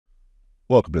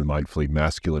Welcome to the Mindfully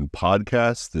Masculine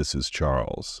podcast. This is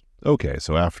Charles. Okay,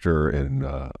 so after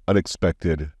an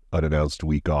unexpected, unannounced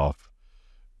week off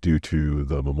due to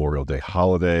the Memorial Day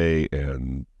holiday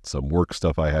and some work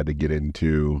stuff I had to get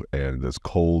into and this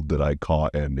cold that I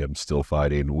caught and am still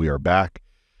fighting, we are back.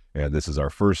 And this is our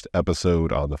first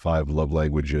episode on the 5 Love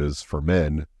Languages for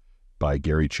Men by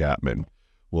Gary Chapman.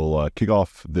 We'll kick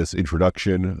off this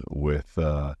introduction with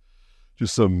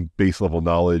just some base level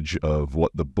knowledge of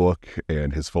what the book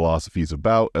and his philosophy is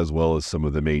about, as well as some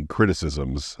of the main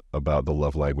criticisms about the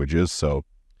love languages. So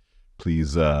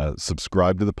please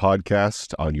subscribe to the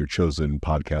podcast on your chosen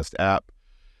podcast app.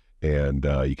 And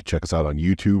you can check us out on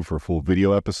YouTube for full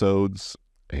video episodes.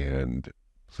 And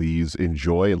please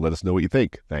enjoy and let us know what you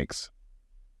think. Thanks.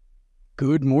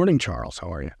 Good morning, Charles.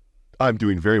 How are you? I'm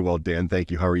doing very well, Dan.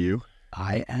 Thank you. How are you?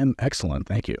 I am excellent.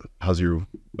 Thank you. How's your,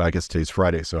 I guess today's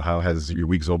Friday, so how has your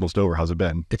week's almost over? How's it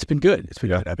been? It's been good. It's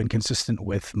been good. I've been consistent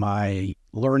with my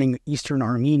learning Eastern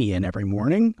Armenian every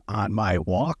morning on my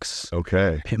walks.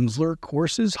 Okay. Pimsleur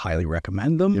courses, highly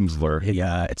recommend them. Pimsleur.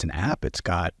 Yeah, it's an app. It's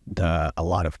got a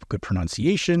lot of good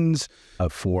pronunciations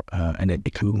and it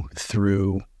go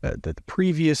through the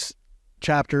previous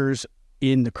chapters.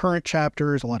 In the current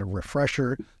chapters, a lot of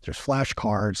refresher, there's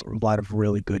flashcards, a lot of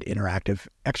really good interactive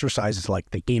exercises, like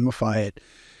they gamify it.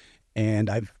 And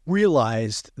I've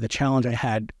realized the challenge I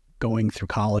had going through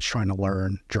college trying to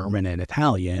learn German and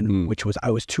Italian, which was I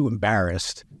was too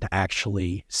embarrassed to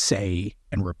actually say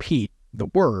and repeat the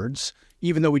words,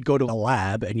 even though we'd go to a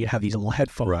lab and you'd have these little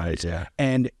headphones. Right, yeah.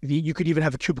 And you could even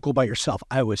have a cubicle by yourself.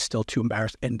 I was still too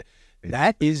embarrassed. And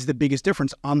that is the biggest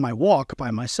difference on my walk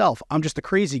by myself. I'm just a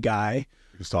crazy guy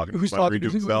who's muttering to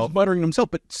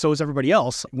himself, but so is everybody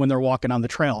else when they're walking on the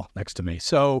trail next to me.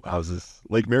 So how's this?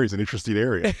 Lake Mary's an interesting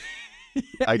area.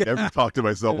 I never talk to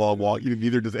myself while I'm walking, and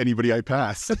neither does anybody I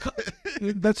pass.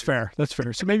 That's fair. That's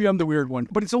fair. So maybe I'm the weird one,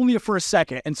 but it's only for a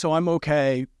second, and so I'm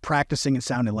okay practicing and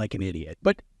sounding like an idiot.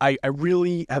 But I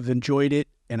really have enjoyed it,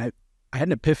 and I had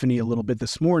an epiphany a little bit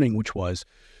this morning, which was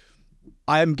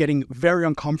I'm getting very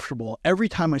uncomfortable every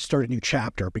time I start a new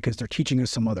chapter because they're teaching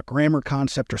us some other grammar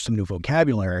concept or some new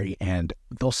vocabulary, and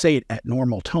they'll say it at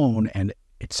normal tone, and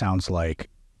it sounds like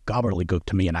gobbledygook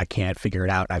to me, and I can't figure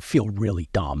it out. I feel really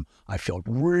dumb. I feel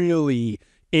really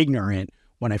ignorant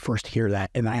when I first hear that,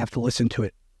 and I have to listen to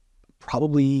it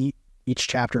probably each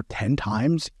chapter 10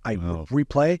 times. I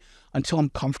replay until I'm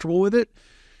comfortable with it,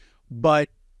 but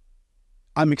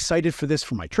I'm excited for this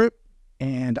for my trip.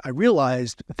 And I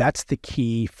realized that's the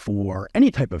key for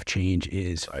any type of change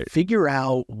is figure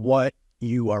out what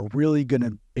you are really going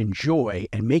to enjoy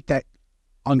and make that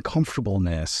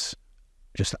uncomfortableness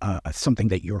just something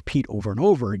that you repeat over and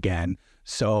over again.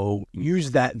 So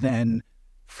use that then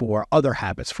for other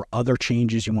habits, for other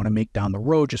changes you want to make down the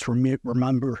road. Just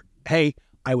remember, hey,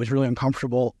 I was really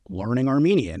uncomfortable learning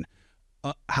Armenian.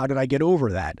 How did I get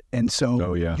over that? And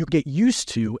so you get used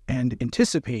to and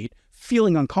anticipate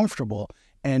feeling uncomfortable.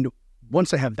 And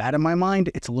once I have that in my mind,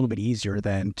 it's a little bit easier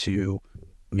then to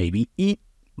maybe eat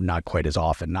not quite as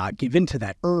often, not give in to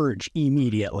that urge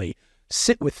immediately.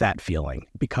 Sit with that feeling,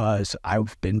 because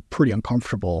I've been pretty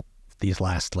uncomfortable these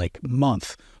last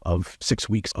month of 6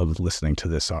 weeks of listening to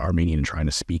this Armenian and trying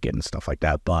to speak it and stuff like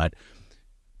that. But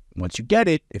once you get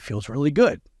it, it feels really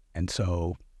good. And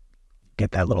so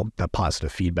get that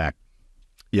positive feedback.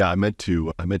 Yeah, I meant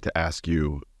to ask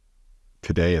you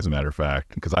today, as a matter of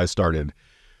fact, because I started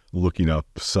looking up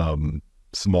some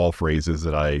small phrases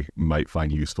that I might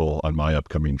find useful on my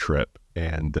upcoming trip.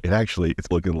 And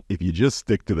it's looking, if you just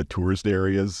stick to the tourist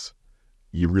areas,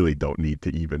 you really don't need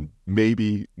to even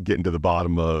maybe get into the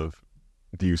bottom of,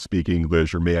 do you speak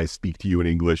English, or may I speak to you in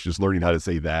English? Just learning how to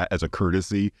say that as a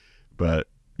courtesy. But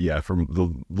yeah, from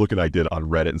the looking I did on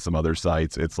Reddit and some other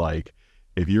sites, it's like,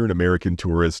 if you're an American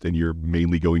tourist and you're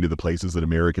mainly going to the places that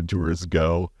American tourists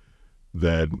go,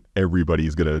 then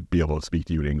everybody's going to be able to speak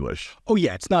to you in English. Oh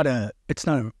yeah, it's not a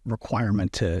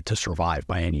requirement to survive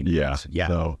by any means. Yeah.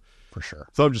 So, for sure.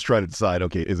 So I'm just trying to decide,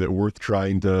 okay, is it worth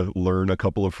trying to learn a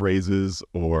couple of phrases,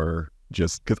 or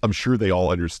just, because I'm sure they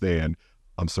all understand,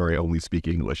 I'm sorry, I only speak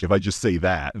English. If I just say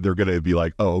that, they're going to be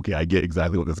like, oh, okay, I get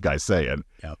exactly what this guy's saying.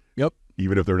 Yep.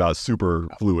 Even if they're not super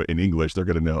fluent in English, they're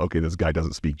going to know, okay, this guy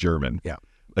doesn't speak German. Yeah.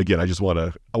 Again, I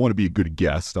want to be a good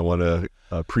guest. I want to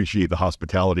appreciate the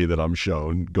hospitality that I'm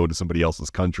shown, go to somebody else's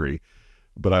country.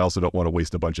 But I also don't want to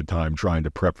waste a bunch of time trying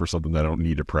to prep for something that I don't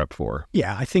need to prep for.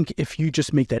 Yeah, I think if you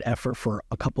just make that effort for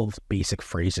a couple of basic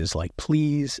phrases like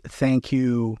please, thank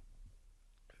you.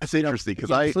 That's interesting,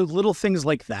 because little things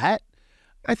like that,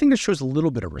 I think that shows a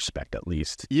little bit of respect at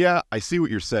least. Yeah, I see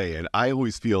what you're saying. I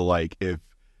always feel like if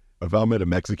if I'm at a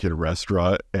Mexican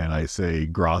restaurant and I say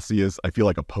gracias, I feel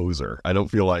like a poser. I don't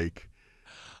feel like,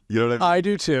 you know what I mean? I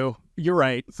do too. You're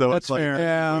right. So That's it's like, fair.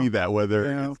 Yeah. that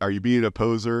whether are you being a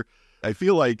poser? I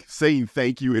feel like saying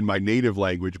thank you in my native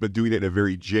language, but doing it in a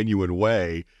very genuine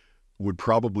way would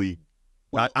probably,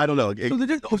 I don't know.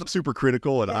 I'm super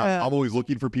critical, and I'm always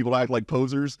looking for people to act like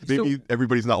posers. Maybe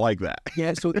everybody's not like that.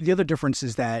 Yeah, so the other difference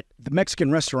is that the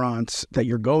Mexican restaurants that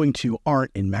you're going to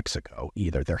aren't in Mexico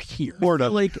either. They're here. Or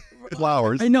like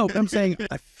flowers. I know, but I'm saying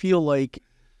I feel like,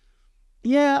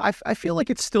 I feel like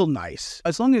it's still nice.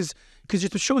 As long as, because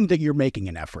you're showing that you're making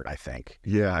an effort, I think.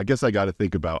 Yeah, I guess I got to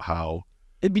think about how.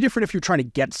 It'd be different if you're trying to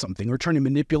get something or trying to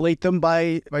manipulate them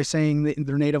by saying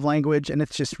their native language. And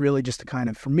it's just really just to kind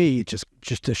of, for me, just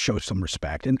to show some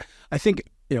respect. And I think,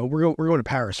 we're going to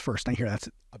Paris first. And I hear that's,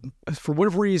 for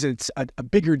whatever reason, it's a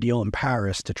bigger deal in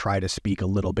Paris to try to speak a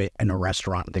little bit in a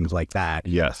restaurant and things like that.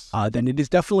 Yes. Than it is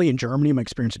definitely in Germany. My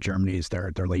experience in Germany is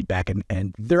they're laid back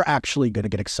and they're actually going to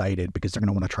get excited because they're going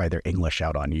to want to try their English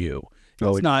out on you.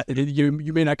 It's not,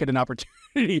 you may not get an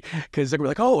opportunity because they're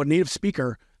like, oh, a native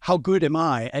speaker. How good am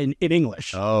I in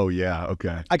English? Oh, yeah.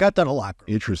 Okay. I got that a lot.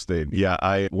 Interesting.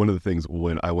 Yeah. One of the things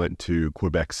when I went to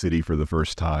Quebec City for the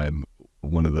first time,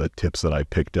 one of the tips that I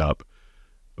picked up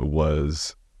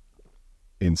was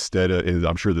instead of,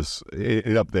 I'm sure this,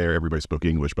 up there, everybody spoke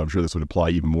English, but I'm sure this would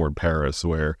apply even more in Paris,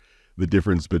 where the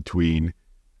difference between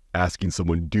asking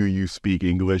someone, do you speak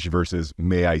English versus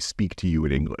may I speak to you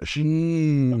in English?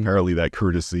 Apparently that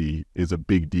courtesy is a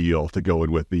big deal to go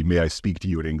in with the may I speak to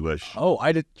you in English. Oh,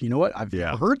 I did. You know what? I've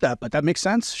never heard that, but that makes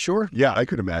sense. Sure. Yeah, I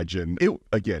could imagine.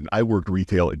 Again, I worked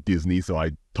retail at Disney, so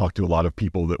I talked to a lot of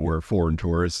people that were foreign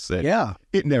tourists. And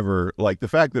it never, like the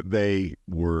fact that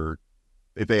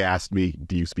if they asked me,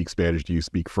 do you speak Spanish? Do you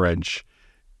speak French?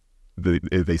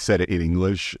 If they said it in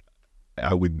English,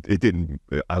 I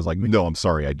was like, no, I'm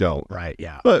sorry, I don't. Right,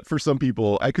 yeah. But for some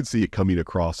people, I could see it coming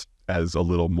across as a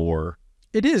little more.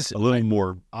 It is. A little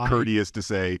more courteous to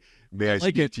say, may I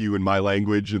speak to you in my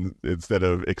language, and instead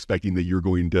of expecting that you're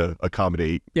going to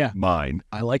accommodate mine.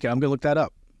 I like it. I'm going to look that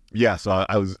up. Yeah, so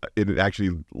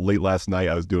actually late last night,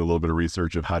 I was doing a little bit of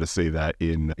research of how to say that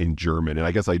in German. And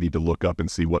I guess I need to look up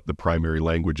and see what the primary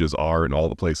languages are in all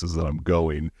the places that I'm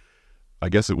going. I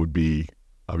guess it would be,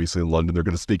 obviously in London, they're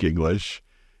going to speak English.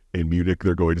 In Munich,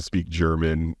 they're going to speak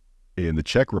German. In the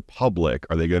Czech Republic,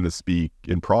 are they going to speak,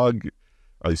 in Prague,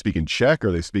 are they speaking Czech?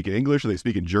 Are they speaking English? Are they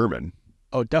speaking German?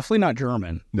 Oh, definitely not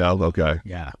German. No? Okay.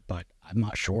 Yeah, but I'm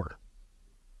not sure.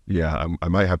 Yeah, I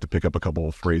might have to pick up a couple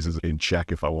of phrases in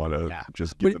Czech if I want to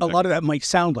just get But a lot of that might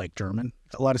sound like German.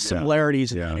 A lot of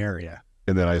similarities in the area.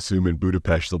 And then I assume in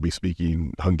Budapest, they'll be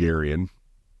speaking Hungarian.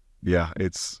 Yeah,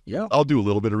 I'll do a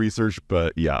little bit of research,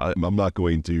 but I'm not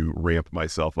going to ramp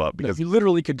myself up because you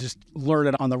literally could just learn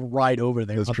it on the ride over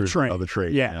there. That's on true. The train. On the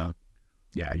train. Yeah,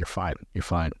 you're fine. You're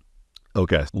fine.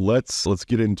 Okay, let's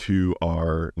get into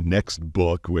our next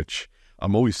book, which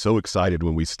I'm always so excited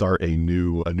when we start a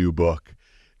new book,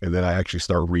 and then I actually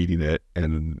start reading it,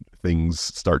 and things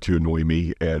start to annoy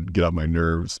me and get on my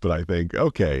nerves. But I think,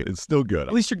 okay, it's still good.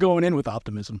 At least you're going in with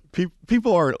optimism.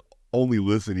 People aren't only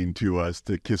listening to us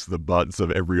to kiss the butts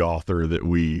of every author that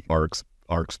we are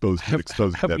exposing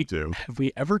them to. Have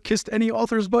we ever kissed any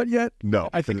author's butt yet? No.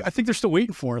 I think they're still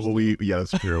waiting for us. Well,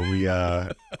 that's true.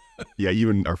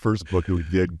 Even our first book that we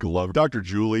did, Glove, Dr.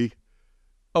 Julie.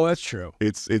 Oh, that's true.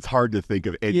 It's hard to think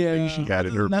of anything she had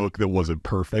in her book that wasn't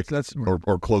perfect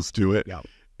or close to it. Yeah.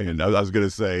 And I was going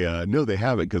to say, no, they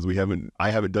haven't, because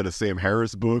I haven't done a Sam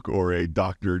Harris book or a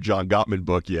Dr. John Gottman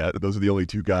book yet. Those are the only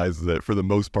two guys that, for the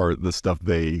most part, the stuff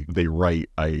they write,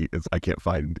 I can't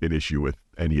find an issue with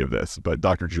any of this. But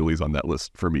Dr. Julie's on that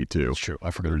list for me too. It's true.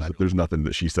 I forgot that. There's nothing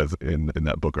that she says in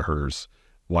that book of hers.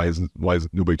 Why has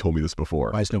nobody told me this before?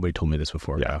 Why has nobody told me this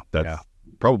before? Yeah, that's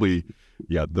probably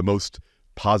the most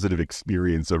positive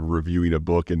experience of reviewing a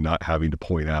book and not having to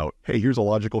point out, hey, here's a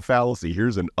logical fallacy,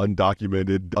 here's an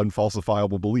undocumented,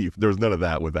 unfalsifiable belief. There's none of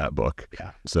that with that book.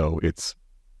 Yeah. So it's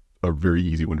a very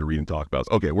easy one to read and talk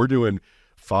about. Okay, we're doing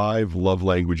 5 Love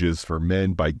Languages for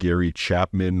Men by Gary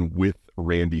Chapman with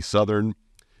Randy Southern.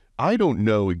 I don't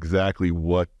know exactly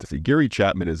Gary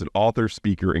Chapman is an author,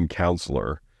 speaker, and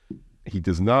counselor. He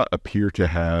does not appear to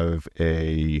have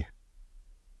a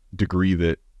degree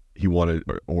that he wanted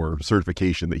or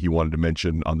certification that he wanted to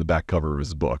mention on the back cover of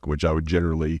his book, which I would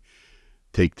generally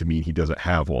take to mean he doesn't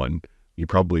have one.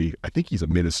 I think he's a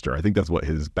minister. I think that's what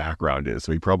his background is.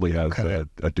 So he probably has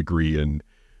a degree in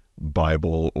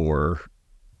Bible or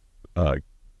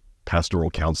pastoral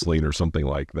counseling or something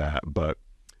like that.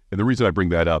 And the reason I bring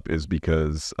that up is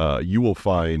because you will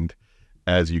find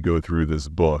as you go through this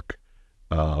book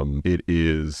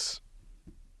It's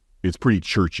pretty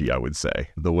churchy, I would say.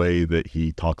 The way that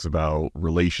he talks about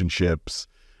relationships,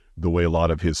 the way a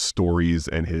lot of his stories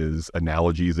and his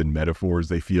analogies and metaphors,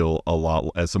 they feel a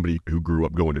lot, as somebody who grew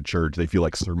up going to church, they feel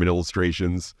like sermon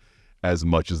illustrations as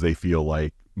much as they feel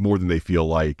like, more than they feel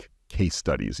like case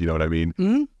studies. You know what I mean?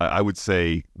 Mm-hmm. I would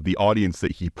say the audience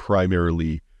that he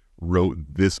primarily wrote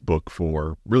this book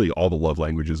for, really all the love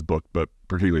languages book, but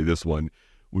particularly this one,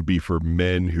 would be for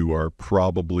men who are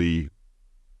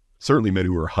certainly men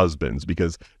who are husbands,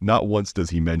 because not once does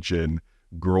he mention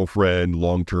girlfriend,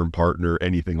 long-term partner,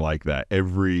 anything like that.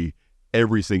 Every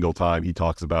single time he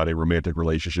talks about a romantic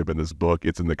relationship in this book,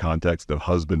 it's in the context of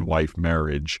husband-wife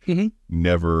marriage,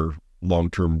 never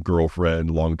long-term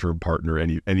girlfriend, long-term partner,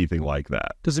 anything like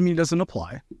that. Doesn't mean it doesn't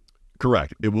apply.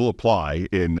 Correct. It will apply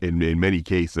in many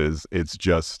cases. It's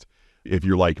just, if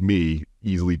you're like me,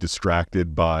 easily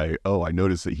distracted by, oh, I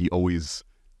notice that he always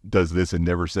does this and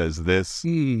never says this.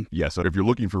 Yeah, so if you're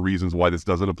looking for reasons why this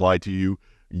doesn't apply to you,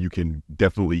 you can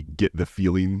definitely get the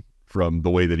feeling from the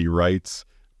way that he writes.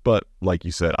 But like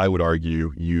you said, I would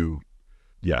argue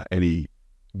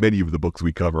many of the books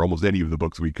we cover, almost any of the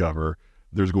books we cover,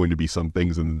 there's going to be some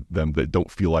things in them that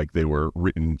don't feel like they were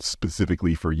written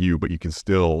specifically for you, but you can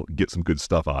still get some good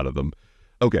stuff out of them.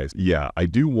 Okay, yeah, I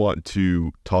do want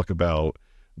to talk about,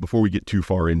 before we get too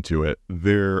far into it,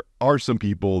 there are some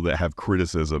people that have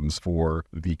criticisms for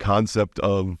the concept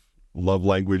of love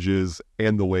languages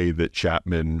and the way that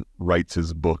Chapman writes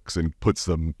his books and puts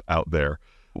them out there.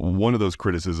 One of those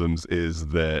criticisms is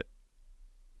that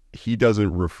he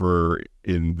doesn't refer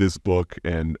in this book,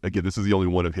 and again, this is the only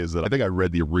one of his that I think I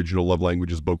read the original love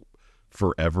languages book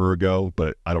forever ago,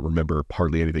 but I don't remember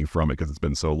hardly anything from it because it's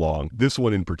been so long. This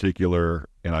one in particular,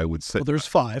 and I would say... Well, there's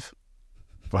five.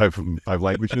 Five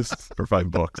languages or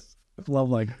 5 books? Love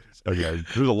languages. Okay,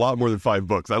 there's a lot more than 5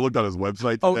 books. I looked on his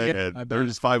website today, and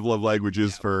there's 5 love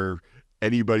languages for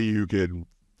anybody who can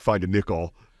find a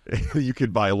nickel. You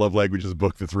could buy a love languages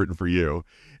book that's written for you.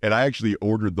 And I actually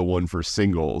ordered the one for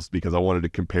singles because I wanted to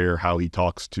compare how he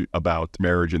talks about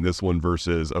marriage in this one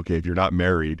versus, okay, if you're not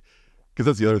married, because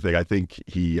that's the other thing. I think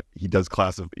he's going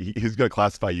to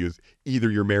classify you as either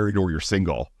you're married or you're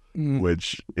single,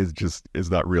 which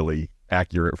is not really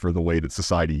accurate for the way that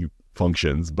society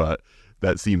functions, but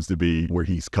that seems to be where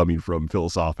he's coming from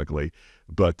philosophically.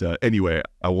 But anyway,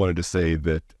 I wanted to say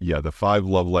that, the 5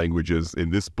 love languages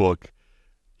in this book,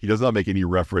 he does not make any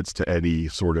reference to any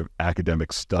sort of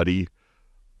academic study,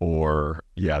 or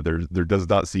there does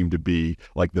not seem to be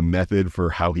like the method for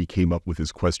how he came up with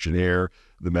his questionnaire,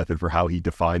 the method for how he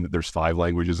defined that there's 5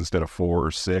 languages instead of 4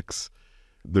 or 6.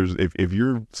 If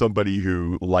you're somebody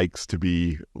who likes to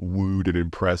be wooed and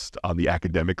impressed on the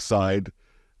academic side,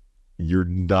 you're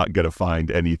not going to find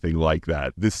anything like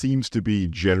that. This seems to be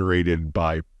generated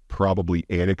by probably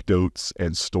anecdotes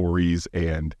and stories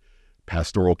and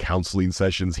pastoral counseling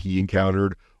sessions he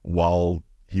encountered while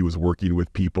he was working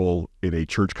with people in a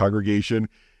church congregation.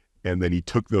 And then he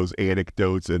took those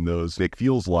anecdotes and those Nick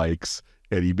feels likes,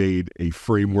 and he made a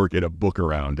framework and a book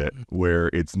around it, where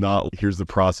it's not, here's the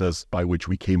process by which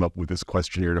we came up with this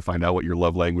questionnaire to find out what your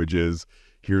love language is.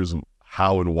 Here's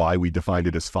how and why we defined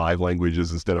it as 5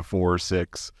 languages instead of 4 or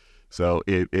 6. So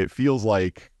it feels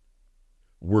like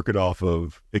working off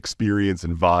of experience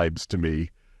and vibes to me,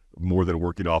 more than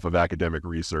working off of academic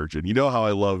research. And you know how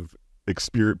I love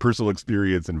personal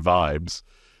experience and vibes.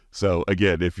 So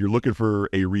again, if you're looking for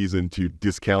a reason to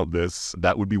discount this,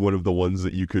 that would be one of the ones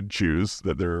that you could choose,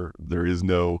 that there is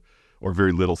no or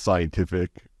very little scientific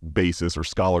basis or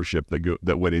scholarship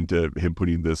that went into him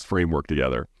putting this framework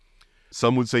together.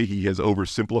 Some would say he has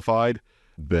oversimplified,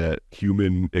 that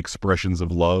human expressions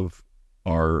of love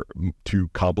are too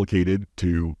complicated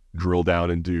to drill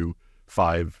down into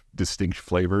 5 distinct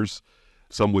flavors.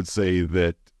 Some would say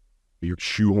that you're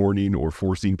shoehorning or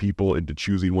forcing people into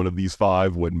choosing one of these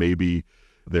 5 when maybe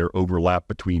their overlap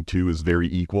between 2 is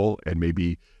very equal, and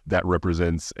maybe that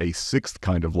represents a 6th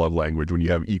kind of love language. When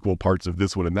you have equal parts of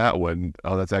this one and that one,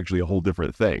 that's actually a whole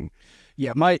different thing.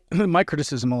 Yeah, my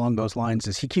criticism along those lines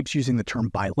is he keeps using the term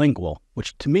bilingual,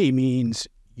 which to me means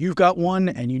you've got one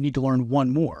and you need to learn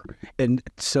one more. And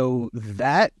so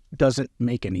that doesn't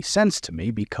make any sense to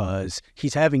me, because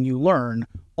he's having you learn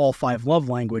all 5 love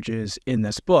languages in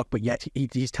this book, but yet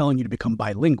he's telling you to become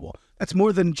bilingual. That's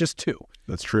more than just 2.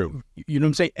 That's true. You know what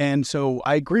I'm saying? And so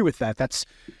I agree with that. That's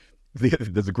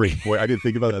a great point. I didn't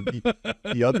think about that.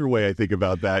 The other way I think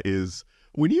about that is,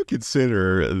 when you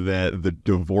consider that the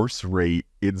divorce rate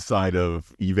inside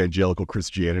of evangelical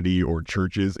Christianity or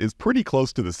churches is pretty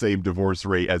close to the same divorce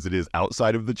rate as it is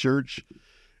outside of the church,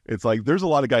 It's like there's a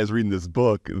lot of guys reading this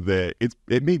book that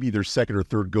it may be their second or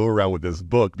third go around with this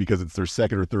book because it's their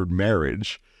second or third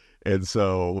marriage. And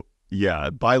so, yeah,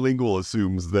 bilingual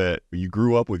assumes that you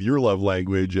grew up with your love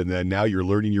language and then now you're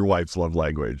learning your wife's love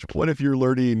language. What if you're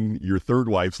learning your third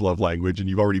wife's love language and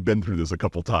you've already been through this a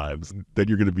couple times? Then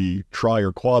you're going to be tri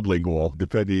or quadlingual,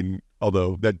 depending,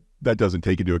 although that doesn't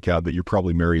take into account that you're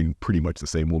probably marrying pretty much the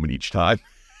same woman each time.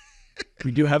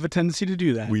 We do have a tendency to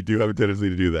do that. We do have a tendency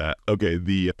to do that. Okay,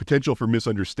 the potential for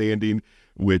misunderstanding,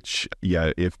 which,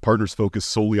 yeah, if partners focus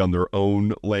solely on their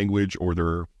own language or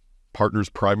their partner's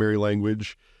primary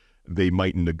language, they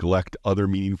might neglect other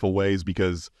meaningful ways,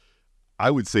 because I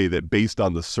would say that based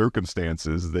on the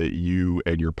circumstances that you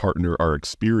and your partner are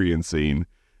experiencing,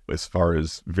 as far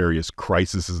as various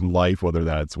crises in life, whether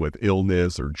that's with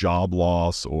illness or job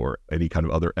loss or any kind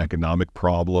of other economic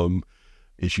problem,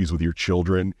 issues with your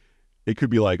children, it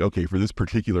could be like, okay, for this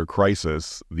particular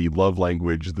crisis, the love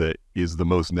language that is the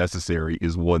most necessary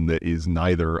is one that is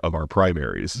neither of our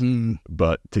primaries.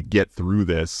 But to get through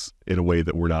this in a way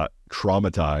that we're not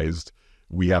traumatized,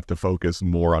 we have to focus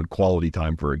more on quality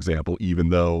time, for example, even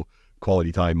though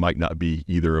quality time might not be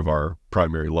either of our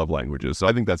primary love languages. So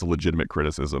I think that's a legitimate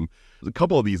criticism. There's a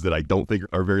couple of these that I don't think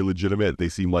are very legitimate. They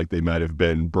seem like they might have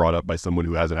been brought up by someone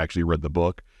who hasn't actually read the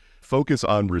book. Focus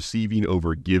on receiving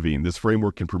over giving. This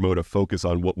framework can promote a focus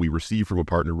on what we receive from a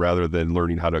partner rather than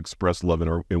learning how to express love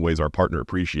in ways our partner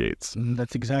appreciates.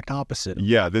 That's the exact opposite.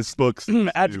 Yeah, this book's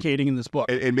advocating in this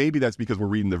book. And maybe that's because we're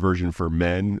reading the version for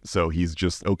men. So he's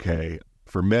just, okay,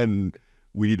 for men,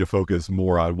 we need to focus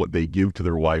more on what they give to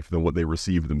their wife than what they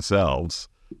receive themselves,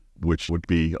 which would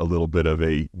be a little bit of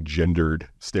a gendered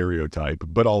stereotype,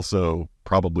 but also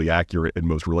probably accurate in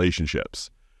most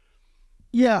relationships.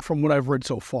 Yeah, from what I've read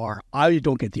so far, I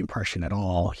don't get the impression at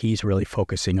all he's really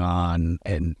focusing on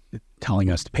and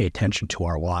telling us to pay attention to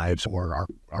our wives or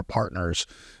our partners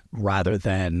rather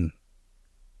than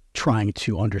trying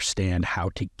to understand how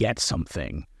to get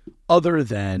something other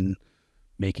than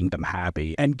making them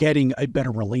happy and getting a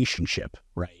better relationship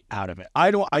out of it.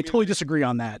 I totally disagree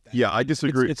on that. Yeah, I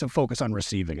disagree. It's a focus on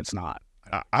receiving. It's not.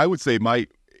 I would say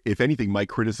if anything, my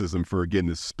criticism for, again,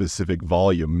 this specific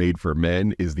volume made for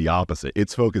men is the opposite.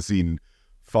 It's focusing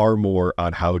far more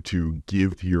on how to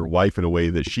give to your wife in a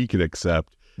way that she can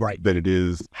accept than it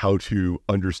is how to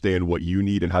understand what you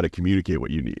need and how to communicate what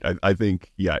you need. I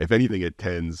think, yeah, if anything,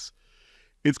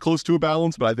 it's close to a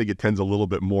balance, but I think it tends a little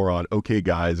bit more on, okay,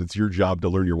 guys, it's your job to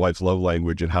learn your wife's love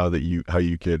language and how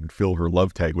you can fill her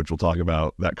love tank, which we'll talk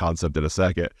about that concept in a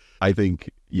second. I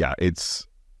think, yeah,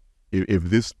 if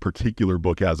this particular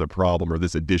book has a problem or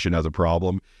this edition has a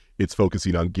problem, it's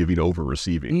focusing on giving over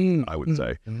receiving, I would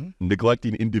say.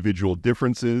 Neglecting individual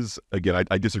differences. Again,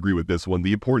 I disagree with this one.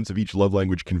 The importance of each love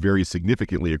language can vary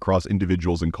significantly across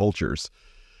individuals and cultures.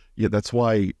 Yeah, that's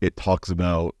why it talks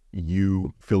about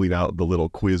you filling out the little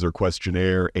quiz or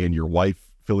questionnaire and your wife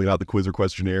filling out the quiz or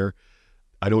questionnaire.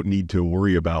 I don't need to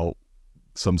worry about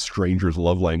some stranger's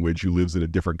love language who lives in a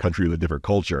different country with a different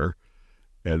culture.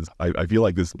 And I feel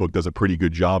like this book does a pretty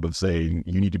good job of saying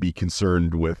you need to be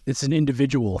concerned with... It's an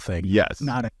individual thing. Yes.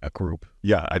 Not a group.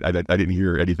 Yeah, I didn't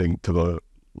hear anything to the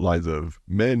lines of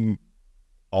men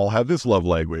all have this love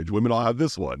language, women all have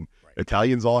this one,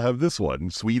 Italians all have this one,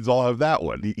 Swedes all have that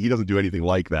one. He doesn't do anything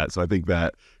like that. So I think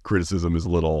that criticism is a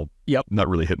little not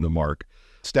really hitting the mark.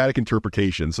 Static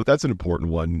interpretation. So that's an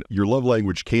important one. Your love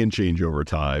language can change over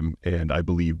time, and I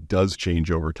believe does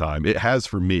change over time. It has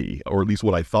for me, or at least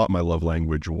what I thought my love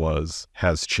language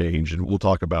has changed. And we'll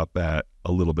talk about that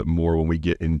a little bit more when we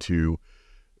get into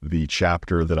the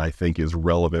chapter that I think is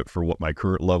relevant for what my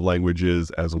current love language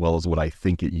is, as well as what I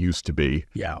think it used to be.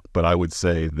 Yeah. But I would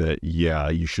say that, yeah,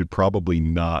 you should probably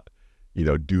not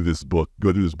go through this book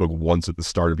once at the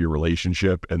start of your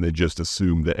relationship and then just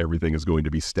assume that everything is going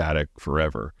to be static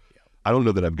forever. Yeah. I don't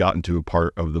know that I've gotten to a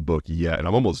part of the book yet, and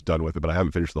I'm almost done with it, but I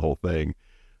haven't finished the whole thing.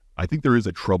 I think there is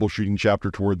a troubleshooting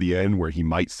chapter toward the end where he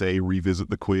might say revisit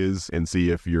the quiz and see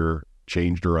if you're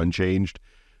changed or unchanged.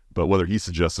 But whether he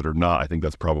suggests it or not, I think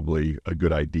that's probably a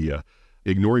good idea.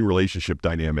 Ignoring relationship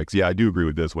dynamics. Yeah, I do agree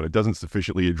with this one. It doesn't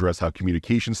sufficiently address how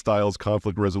communication styles,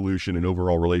 conflict resolution, and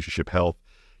overall relationship health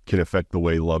can affect the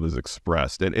way love is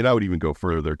expressed. And I would even go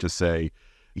further to say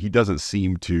he doesn't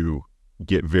seem to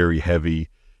get very heavy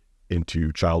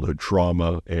into childhood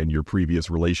trauma and your previous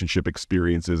relationship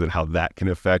experiences and how that can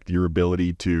affect your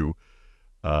ability to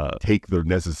take the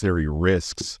necessary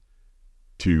risks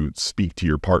to speak to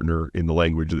your partner in the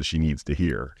language that she needs to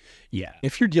hear. Yeah.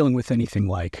 If you're dealing with anything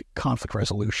like conflict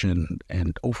resolution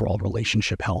and overall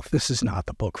relationship health, this is not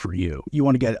the book for you. You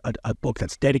want to get a book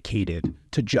that's dedicated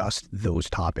to just those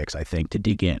topics, I think, to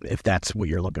dig in, if that's what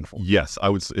you're looking for. Yes, I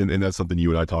would, and that's something you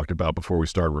and I talked about before we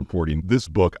started recording. This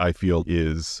book, I feel,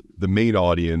 is the main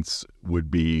audience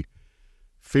would be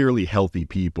fairly healthy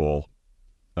people,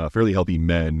 fairly healthy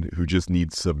men who just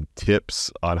need some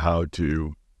tips on how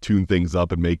to tune things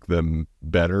up and make them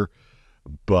better.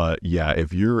 But yeah,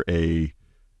 if you're a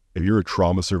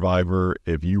trauma survivor,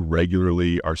 if you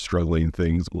regularly are struggling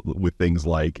with things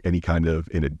like any kind of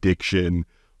an addiction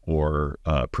or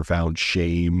profound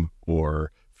shame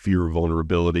or fear of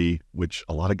vulnerability, which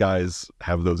a lot of guys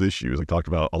have those issues. I talked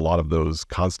about a lot of those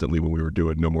constantly when we were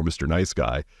doing No More Mr. Nice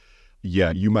Guy.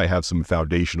 Yeah, you might have some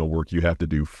foundational work you have to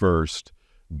do first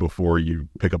before you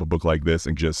pick up a book like this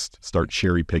and just start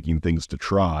cherry picking things to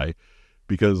try.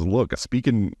 Because look,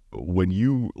 when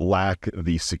you lack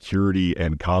the security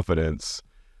and confidence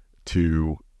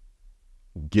to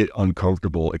get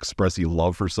uncomfortable expressing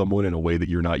love for someone in a way that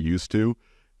you're not used to,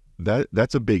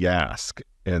 that's a big ask.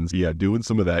 And yeah, doing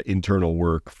some of that internal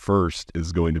work first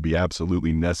is going to be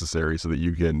absolutely necessary so that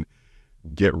you can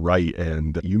get right.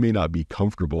 And you may not be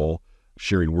comfortable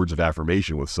sharing words of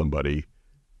affirmation with somebody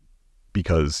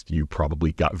because you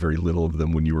probably got very little of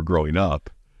them when you were growing up.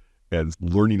 And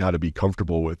learning how to be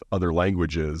comfortable with other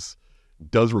languages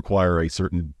does require a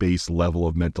certain base level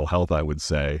of mental health, I would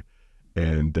say.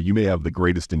 And you may have the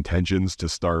greatest intentions to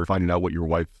start finding out what your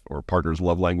wife or partner's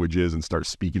love language is and start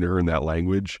speaking to her in that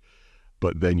language.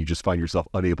 But then you just find yourself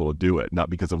unable to do it, not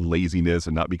because of laziness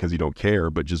and not because you don't care,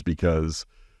 but just because,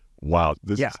 wow,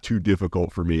 this is too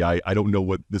difficult for me. I don't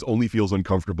know this only feels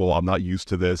uncomfortable. I'm not used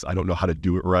to this. I don't know how to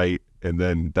do it right. And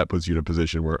then that puts you in a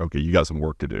position where, okay, you got some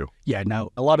work to do. Yeah. Now,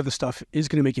 a lot of the stuff is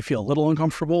going to make you feel a little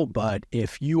uncomfortable, but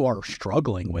if you are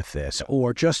struggling with this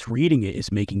or just reading it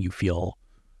is making you feel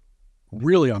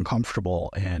really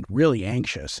uncomfortable and really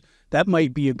anxious, that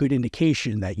might be a good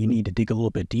indication that you need to dig a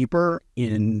little bit deeper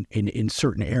in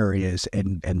certain areas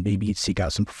and maybe seek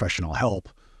out some professional help.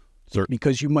 Sure.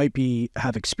 Because you might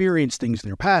have experienced things in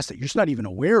your past that you're just not even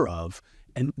aware of.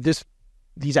 And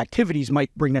these activities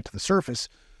might bring that to the surface.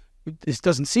 This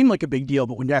doesn't seem like a big deal,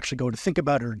 but when you actually go to think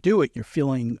about it or do it, you're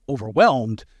feeling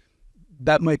overwhelmed.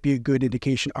 That might be a good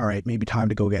indication. All right, maybe time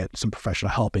to go get some professional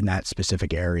help in that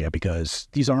specific area, because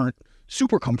these aren't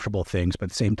super comfortable things, but at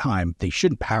the same time, they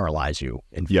shouldn't paralyze you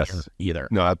in fear either.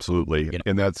 No, absolutely.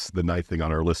 And that's the ninth thing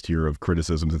on our list here of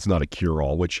criticisms. It's not a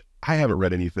cure-all, which I haven't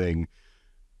read anything.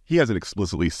 He hasn't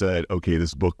explicitly said, okay,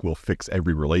 this book will fix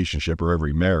every relationship or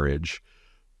every marriage.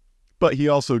 But he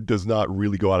also does not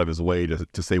really go out of his way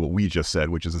to say what we just said,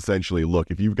 which is essentially,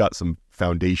 look, if you've got some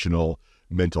foundational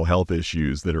mental health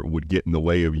issues that would get in the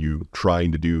way of you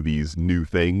trying to do these new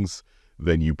things,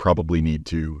 then you probably need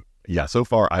to. Yeah, so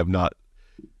far I've not,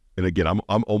 and again,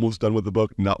 I'm almost done with the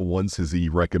book. Not once has he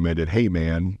recommended, hey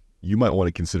man, you might want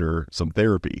to consider some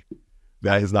therapy.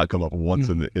 That has not come up once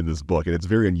in this book. And it's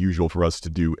very unusual for us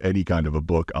to do any kind of a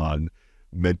book on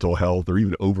mental health or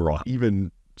even overall,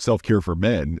 even self-care for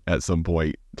men at some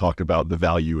point talked about the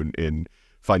value in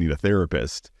finding a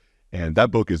therapist. And that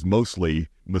book is mostly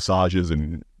massages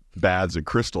and baths and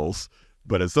crystals.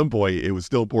 But at some point, it was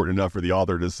still important enough for the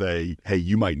author to say, hey,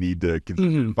 you might need to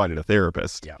consider finding a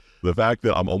therapist. Yeah. The fact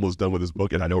that I'm almost done with this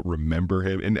book and I don't remember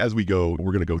him, and as we go,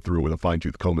 we're going to go through it with a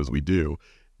fine-tooth comb as we do.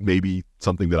 Maybe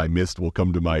something that I missed will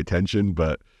come to my attention,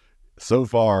 but so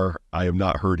far, I have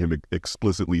not heard him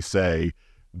explicitly say,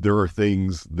 there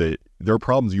are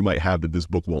problems you might have that this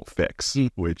book won't fix,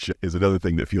 which is another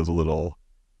thing that feels a little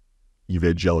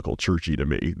evangelical churchy to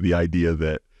me. The idea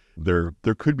that there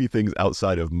could be things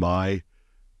outside of my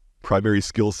primary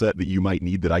skill set that you might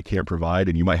need that I can't provide,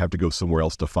 and you might have to go somewhere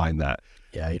else to find that.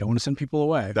 Yeah, you don't want to send people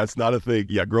away. That's not a thing.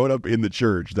 Yeah, growing up in the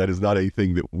church, that is not a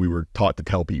thing that we were taught to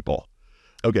tell people.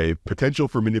 Okay, potential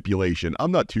for manipulation.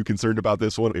 I'm not too concerned about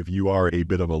this one. If you are a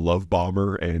bit of a love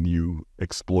bomber and you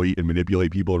exploit and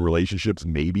manipulate people in relationships,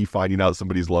 maybe finding out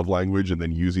somebody's love language and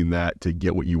then using that to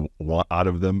get what you want out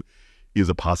of them is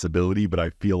a possibility. But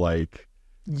I feel like...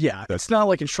 Yeah, it's not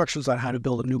like instructions on how to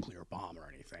build a nuclear bomb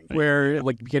or anything, where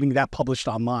like getting that published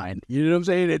online. You know what I'm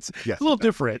saying? It's a little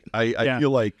different. I feel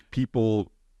like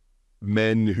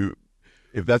men who...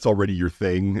 If that's already your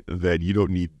thing, then you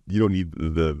don't need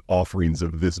the offerings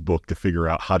of this book to figure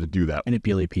out how to do that.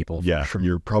 Manipulate people. Yeah,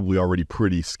 you're probably already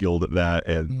pretty skilled at that,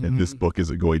 and this book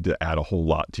isn't going to add a whole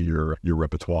lot to your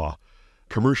repertoire.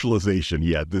 Commercialization,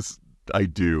 yeah, I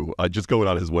do. Just going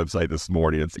on his website this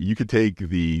morning, you could take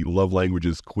the love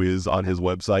languages quiz on his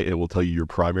website and it will tell you your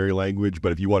primary language.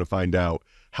 But if you want to find out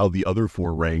how the other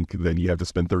 4 rank, then you have to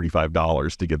spend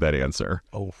 $35 to get that answer.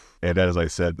 Oh. And as I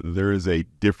said, there is a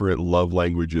different love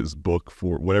languages book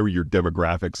for whatever your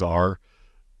demographics are,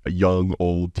 a young,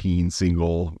 old, teen,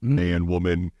 single, man,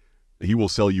 woman. He will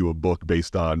sell you a book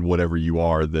based on whatever you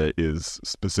are that is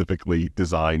specifically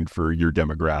designed for your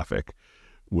demographic,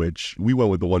 which we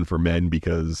went with the one for men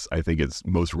because I think it's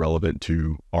most relevant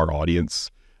to our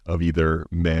audience of either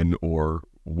men or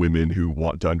women who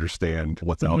want to understand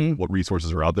what's out, what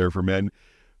resources are out there for men.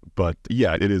 But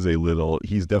yeah, it is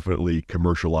he's definitely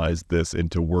commercialized this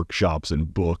into workshops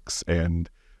and books and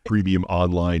premium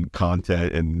online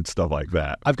content and stuff like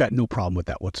that. I've got no problem with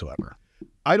that whatsoever.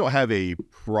 I don't have a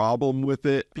problem with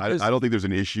it. I don't think there's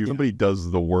an issue. If somebody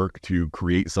does the work to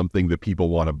create something that people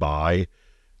want to buy,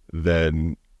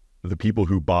 then the people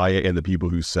who buy it and the people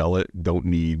who sell it don't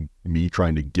need me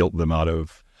trying to guilt them out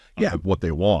of what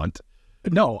they want.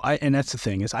 No, and that's the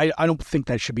thing is I don't think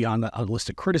that should be on a list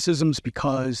of criticisms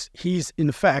because he's, in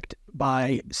effect,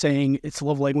 by saying it's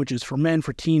love languages for men,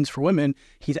 for teens, for women,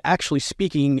 he's actually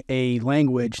speaking a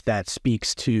language that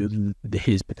speaks to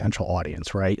his potential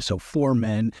audience, right? So for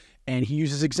men, and he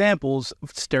uses examples,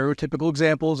 stereotypical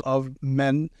examples of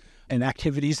men and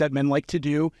activities that men like to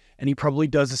do, and he probably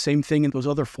does the same thing in those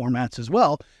other formats as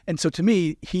well. And so to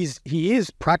me, he is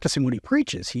practicing what he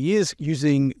preaches. He is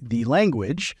using the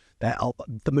language that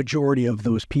the majority of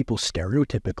those people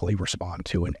stereotypically respond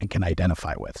to and can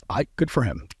identify with. Good for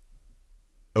him.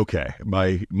 Okay,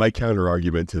 my counter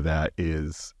argument to that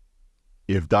is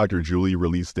if Dr. Julie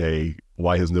released a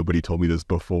 "Why has nobody told me this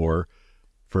before"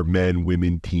 for men,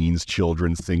 women, teens,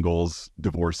 children, singles,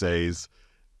 divorcees,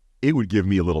 it would give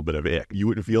me a little bit of ick. You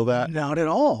wouldn't feel that? Not at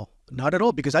all. Not at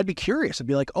all, because I'd be curious. I'd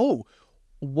be like, oh,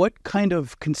 what kind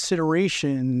of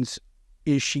considerations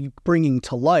is she bringing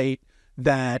to light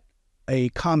that a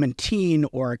common teen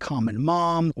or a common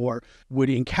mom or would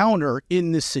encounter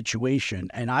in this situation?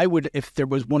 And I would, if there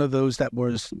was one of those that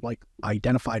was like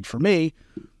identified for me,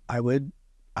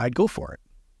 I'd go for it.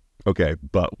 Okay,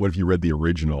 but what if you read the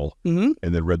original and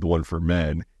then read the one for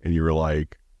men and you were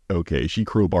like, okay, she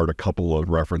crowbarred a couple of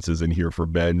references in here for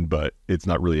men, but it's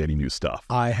not really any new stuff.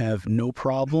 I have no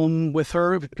problem with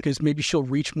her because maybe she'll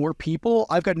reach more people.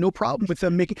 I've got no problem with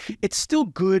them making, it's still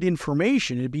good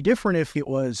information. It'd be different if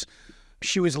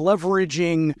she was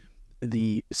leveraging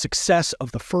the success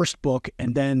of the first book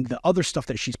and then the other stuff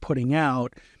that she's putting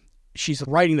out, she's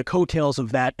writing the coattails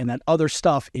of that, and that other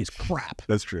stuff is crap.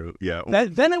 That's true, yeah.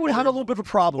 Then I would have a little bit of a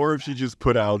problem. Or if she just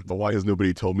put out the "Why has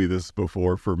nobody told me this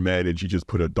before" for men, and she just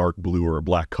put a dark blue or a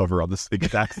black cover on this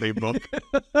exact same book.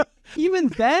 Even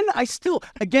then,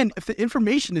 again, if the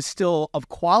information is still of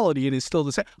quality and is still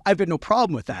the same, I've got no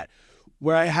problem with that.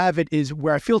 Where I have it is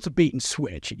where I feel it's a bait and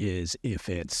switch is if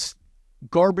it's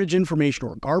garbage information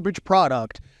or a garbage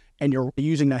product and you're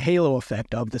using the halo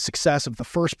effect of the success of the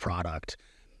first product,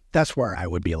 that's where I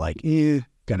would be like,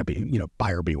 gotta be,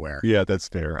 buyer beware. Yeah, that's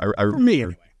fair. For me,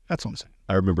 anyway. That's what I'm saying.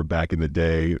 I remember back in the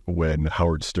day when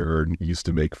Howard Stern used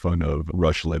to make fun of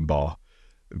Rush Limbaugh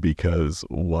because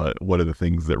one of the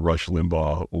things that Rush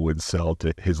Limbaugh would sell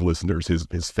to his listeners,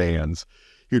 his fans,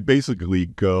 he would basically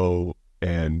go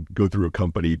through a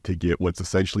company to get what's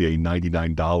essentially a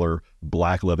 $99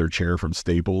 black leather chair from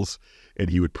Staples, and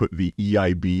he would put the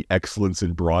EIB Excellence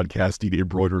in Broadcasting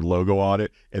embroidered logo on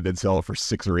it and then sell it for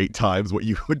 6 or 8 times what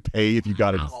you would pay if you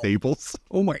got it at Staples.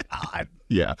 Oh my God.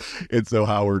 Yeah. And so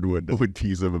Howard would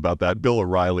tease him about that. Bill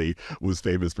O'Reilly was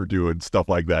famous for doing stuff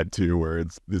like that too, where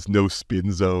it's this no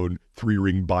spin zone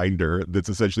 3-ring binder that's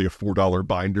essentially a $4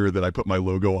 binder that I put my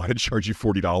logo on and charge you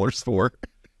 $40 for.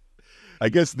 I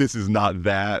guess this is not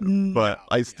that, but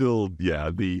I still,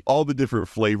 all the different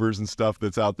flavors and stuff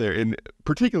that's out there, and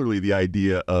particularly the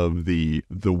idea of the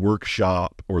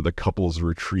workshop or the couples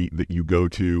retreat that you go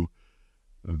to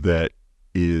that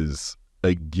is,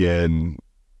 again,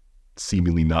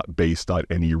 seemingly not based on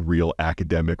any real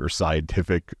academic or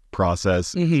scientific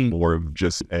process. It's more of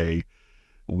just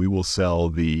we will sell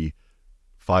the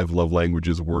 5 love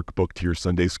languages workbook to your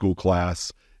Sunday school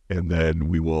class, and then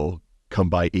we will come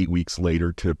by 8 weeks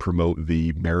later to promote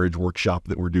the marriage workshop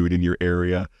that we're doing in your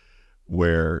area,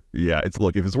 where,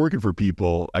 if it's working for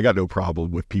people, I got no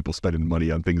problem with people spending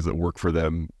money on things that work for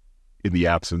them in the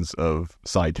absence of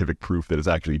scientific proof that it's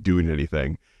actually doing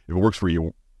anything. If it works for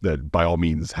you, then by all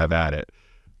means have at it,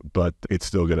 but it's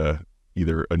still gonna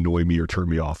either annoy me or turn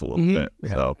me off a little bit.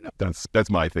 Yeah. So that's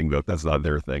my thing though. That's not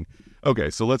their thing. Okay,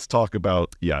 so let's talk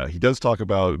about, he does talk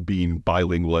about being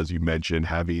bilingual, as you mentioned,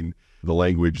 having the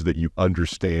language that you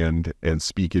understand and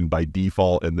speak in by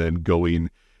default, and then going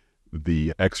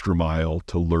the extra mile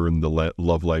to learn the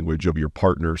love language of your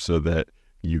partner so that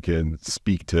you can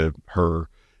speak to her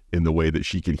in the way that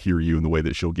she can hear you, in the way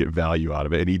that she'll get value out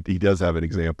of it. And he does have an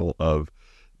example of,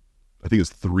 I think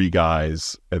it's 3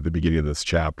 guys at the beginning of this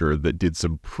chapter that did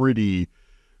some pretty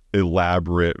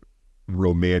elaborate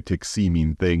romantic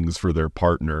seeming things for their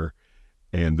partner.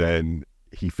 And then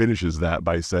he finishes that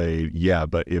by saying, yeah,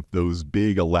 but if those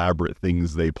big elaborate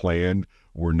things they planned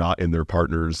were not in their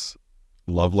partner's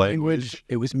love language,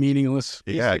 it was meaningless.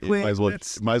 Yeah, it might as well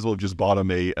have just bought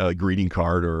him a greeting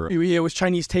card, or it was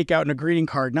Chinese takeout and a greeting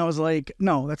card. And I was like,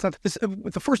 no, that's not this.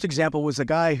 The first example was a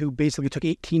guy who basically took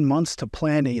 18 months to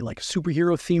plan a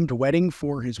superhero themed wedding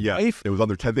for his wife. It was on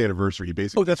their 10th anniversary. He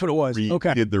basically that's what it was.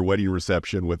 Did their wedding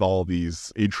reception with all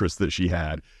these interests that she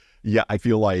had. Yeah, I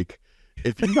feel like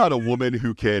if you're not a woman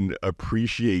who can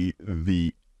appreciate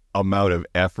the amount of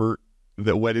effort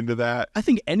that went into that, I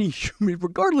think any human,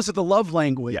 regardless of the love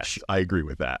language. Yes, I agree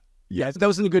with that. Yeah, that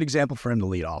wasn't a good example for him to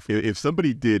lead off. If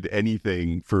somebody did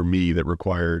anything for me that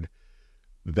required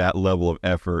that level of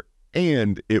effort,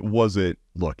 and it wasn't,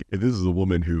 look, if this is a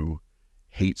woman who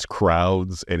hates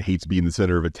crowds and hates being the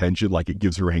center of attention, like it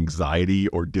gives her anxiety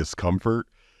or discomfort,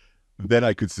 then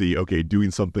I could see, okay, doing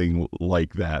something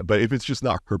like that. But if it's just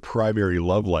not her primary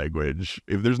love language,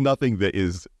 if there's nothing that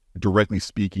is directly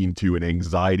speaking to an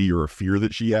anxiety or a fear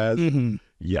that she has,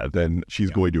 yeah, then she's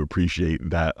going to appreciate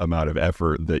that amount of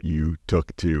effort that you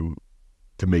took to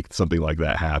make something like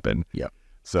that happen. Yeah.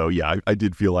 So yeah, I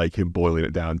did feel like him boiling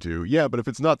it down to, yeah, but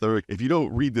if you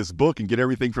don't read this book and get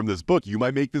everything from this book, you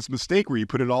might make this mistake where you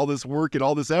put in all this work and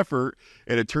all this effort,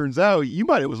 and it turns out you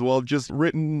might as well have just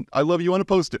written "I love you" on a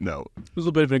Post-it note. It was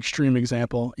a bit of an extreme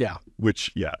example. Yeah.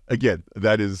 Which, yeah, again,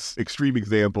 that is extreme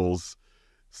examples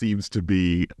seems to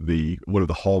be one of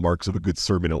the hallmarks of a good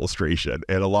sermon illustration.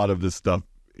 And a lot of this stuff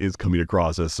is coming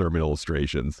across as sermon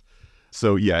illustrations.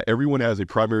 So yeah, everyone has a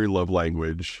primary love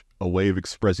language, a way of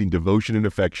expressing devotion and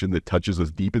affection that touches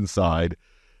us deep inside,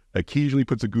 occasionally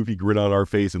puts a goofy grin on our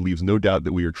face, and leaves no doubt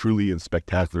that we are truly and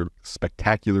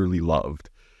spectacularly loved.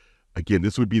 Again,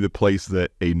 this would be the place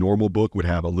that a normal book would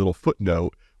have a little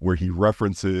footnote where he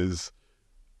references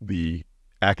the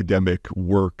academic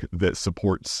work that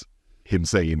supports him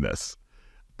saying this.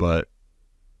 But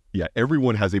yeah,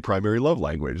 everyone has a primary love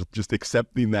language. Just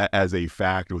accepting that as a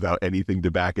fact without anything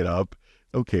to back it up.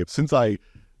 Okay, since I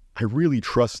really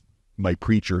trust my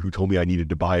preacher who told me I needed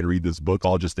to buy and read this book,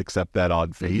 I'll just accept that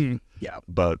on faith. Yeah.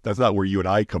 But that's not where you and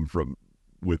I come from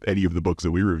with any of the books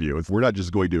that we review. We're not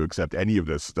just going to accept any of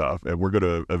this stuff, and we're going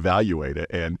to evaluate it.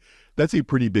 And that's a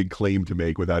pretty big claim to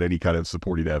make without any kind of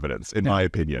supporting evidence, in my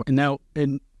opinion. And now,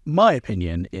 my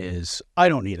opinion is I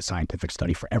don't need a scientific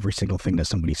study for every single thing that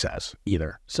somebody says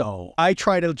either. So I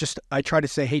try to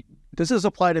say, hey, does this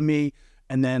apply to me?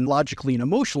 And then logically and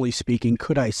emotionally speaking,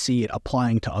 could I see it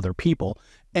applying to other people?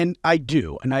 And I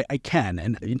do, and I can.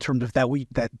 And in terms of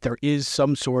that there is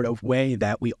some sort of way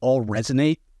that we all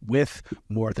resonate with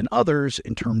more than others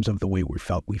in terms of the way we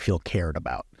feel cared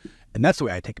about. And that's the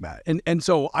way I think about it. And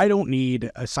so I don't need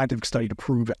a scientific study to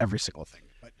prove every single thing.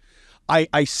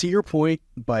 I see your point,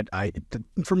 but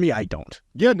for me, I don't.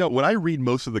 Yeah, no, when I read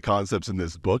most of the concepts in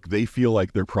this book, they feel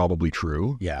like they're probably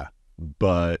true. Yeah.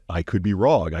 But I could be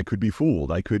wrong. I could be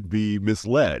fooled. I could be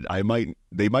misled.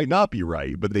 They might not be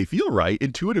right, but they feel right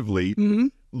intuitively.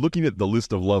 Looking at the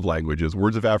list of love languages,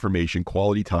 words of affirmation,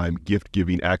 quality time, gift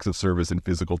giving, acts of service, and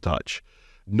physical touch.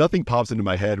 Nothing pops into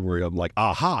my head where I'm like,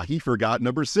 aha, he forgot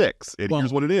number 6. And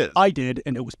here's what it is. I did,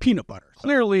 and it was peanut butter.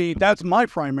 Clearly, that's my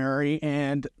primary,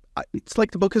 and it's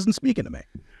like the book isn't speaking to me.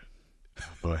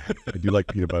 Boy, I do like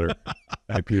peanut butter.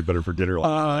 I had peanut butter for dinner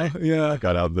last night. Yeah. I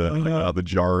got out the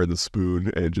jar and the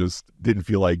spoon and just didn't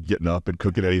feel like getting up and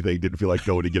cooking anything. Didn't feel like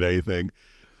going to get anything.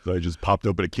 So I just popped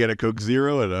open a can of Coke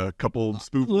Zero and a couple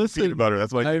spoons of peanut butter.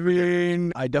 That's my. I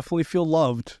mean, I definitely feel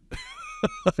loved,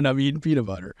 and I'm eating peanut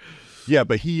butter. Yeah,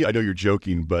 but I know you're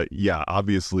joking, but yeah,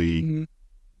 obviously.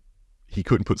 He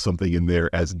couldn't put something in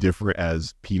there as different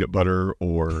as peanut butter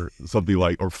or something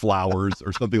or flowers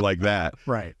or something like that.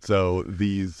 Right. So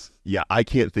I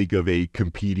can't think of a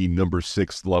competing number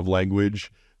 6 love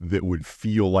language that would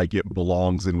feel like it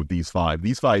belongs in with these 5.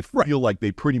 These 5 feel like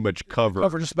they pretty much cover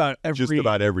just about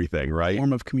everything, right?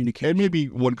 Form of communication. And maybe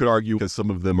one could argue because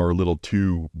some of them are a little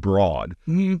too broad.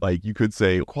 Like you could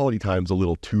say quality time's a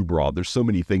little too broad. There's so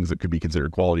many things that could be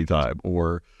considered quality time,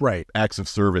 or acts of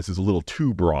service is a little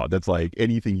too broad. That's like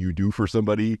anything you do for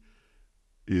somebody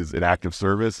is an act of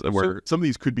service, where some of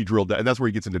these could be drilled down, and that's where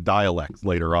he gets into dialects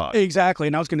later on. Exactly.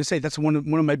 And I was going to say that's one of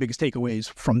my biggest takeaways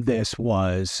from this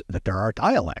was that there are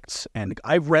dialects. And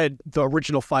I've read the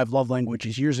original 5 love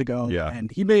languages years ago,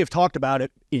 and he may have talked about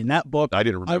it in that book. I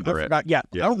didn't remember I forgot. Yeah,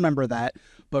 I don't remember that.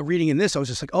 But reading in this, I was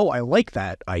just like, oh, I like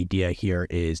that idea here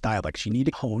is dialects. You need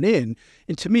to hone in.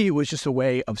 And to me, it was just a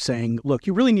way of saying, look,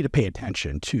 you really need to pay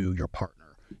attention to your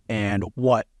partner and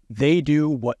what they do,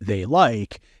 what they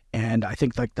like. And I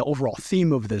think like the overall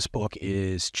theme of this book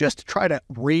is just to try to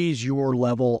raise your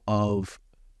level of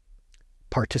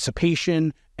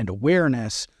participation and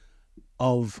awareness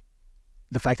of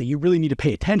the fact that you really need to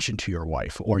pay attention to your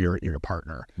wife or your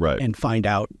partner, right, and find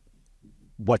out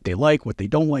what they like, what they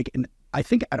don't like. And I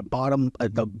think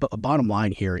the bottom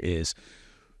line here is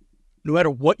no matter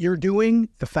what you're doing,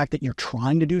 the fact that you're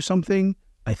trying to do something,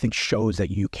 I think shows that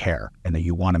you care and that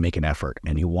you want to make an effort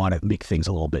and you want to make things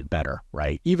a little bit better,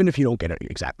 right? Even if you don't get it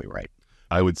exactly right.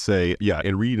 I would say,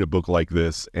 in reading a book like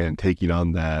this and taking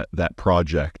on that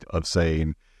project of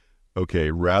saying, okay,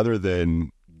 rather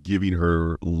than giving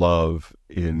her love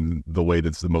in the way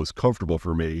that's the most comfortable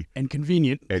for me and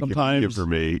convenient sometimes for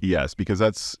me, yes, because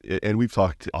and we've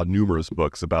talked on numerous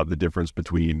books about the difference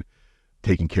between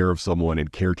taking care of someone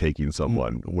and caretaking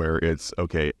someone, where it's,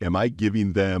 okay, am I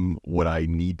giving them what I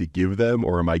need to give them,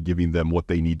 or am I giving them what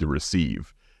they need to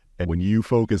receive? And when you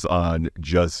focus on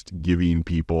just giving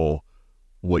people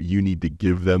what you need to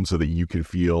give them so that you can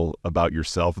feel about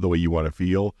yourself the way you want to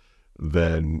feel,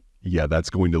 then that's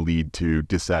going to lead to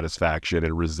dissatisfaction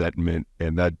and resentment.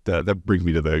 And that brings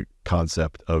me to the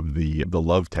concept of the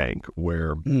love tank,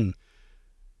 where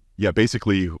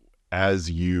basically as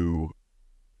you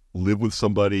live with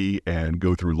somebody and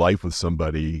go through life with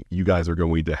somebody, you guys are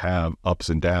going to have ups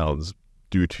and downs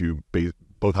due to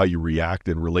both how you react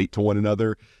and relate to one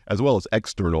another, as well as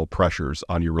external pressures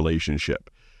on your relationship.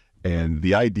 And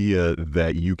the idea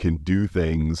that you can do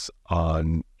things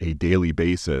on a daily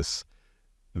basis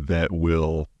that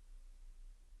will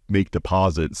make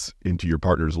deposits into your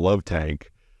partner's love tank,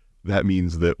 that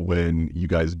means that when you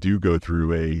guys do go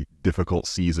through a difficult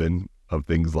season of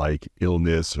things like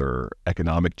illness or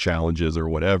economic challenges or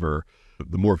whatever,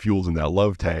 the more fuel's in that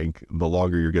love tank, the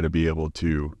longer you're going to be able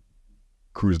to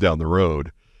cruise down the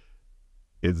road,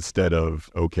 instead of,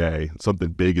 okay,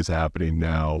 something big is happening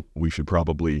now, we should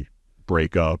probably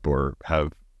break up or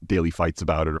have daily fights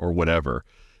about it or whatever.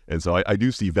 And so I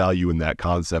do see value in that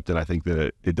concept, and I think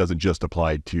that it doesn't just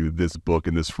apply to this book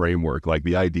and this framework. Like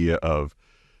the idea of,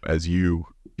 as you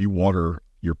water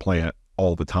your plant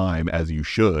all the time, as you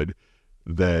should,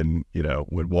 then,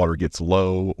 when water gets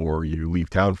low or you leave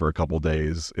town for a couple of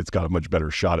days, it's got a much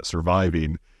better shot at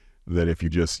surviving than if you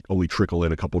just only trickle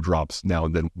in a couple drops now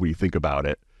and then when you think about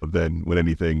it. Then when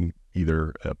anything,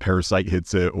 either a parasite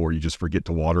hits it or you just forget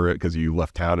to water it because you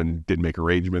left town and didn't make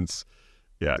arrangements,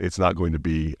 it's not going to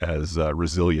be as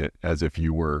resilient as if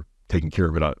you were taking care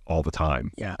of it all the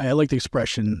time. Yeah, I like the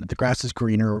expression, the grass is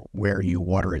greener where you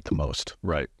water it the most.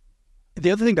 Right. The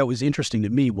other thing that was interesting to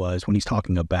me was when he's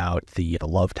talking about the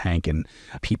love tank and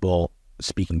people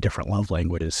speaking different love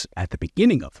languages at the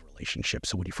beginning of the relationship.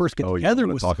 So when you first get together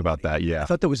with talk about that, I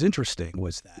thought that was interesting,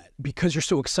 was that because you're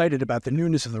so excited about the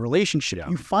newness of the relationship,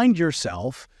 you find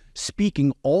yourself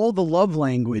speaking all the love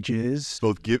languages,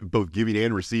 both giving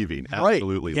and receiving. Right.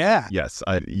 Absolutely. Yeah. Yes.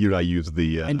 You and I use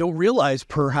the and don't realize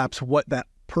perhaps what that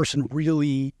person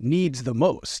really needs the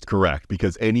most. Correct,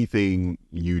 because anything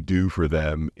you do for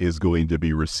them is going to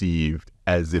be received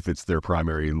as if it's their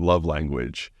primary love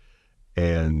language,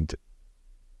 and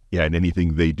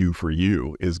anything they do for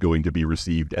you is going to be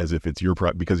received as if it's your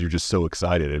because you're just so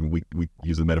excited. And we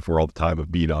use the metaphor all the time of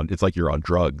being on, it's like you're on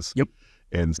drugs. Yep.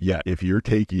 And if you're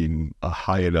taking a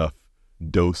high enough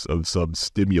dose of some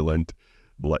stimulant,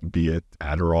 be it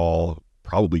Adderall,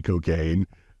 probably cocaine,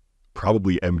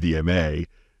 probably MDMA,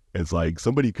 it's like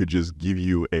somebody could just give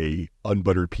you a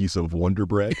unbuttered piece of Wonder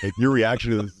Bread, and your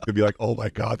reaction is to be like, oh my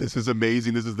God, this is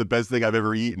amazing. This is the best thing I've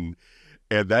ever eaten.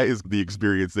 And that is the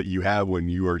experience that you have when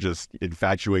you are just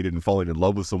infatuated and falling in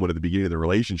love with someone at the beginning of the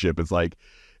relationship. It's like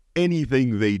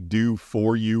anything they do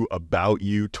for you, about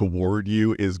you, toward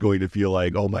you is going to feel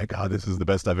like, oh my God, this is the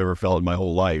best I've ever felt in my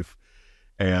whole life.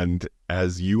 And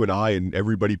as you and I and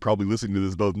everybody probably listening to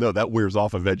this both know, that wears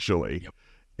off eventually. Yep.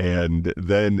 And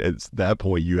then at that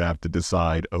point, you have to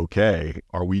decide, okay,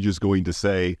 are we just going to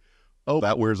say, oh,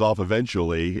 that wears off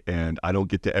eventually, and I don't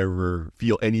get to ever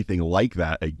feel anything like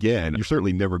that again? You're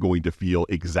certainly never going to feel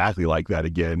exactly like that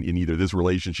again in either this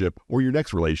relationship or your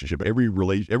next relationship.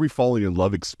 Every falling in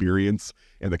love experience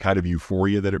and the kind of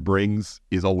euphoria that it brings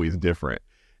is always different.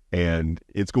 And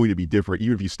it's going to be different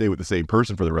even if you stay with the same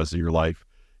person for the rest of your life.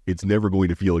 it's never going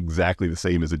to feel exactly the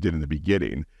same as it did in the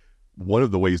beginning. One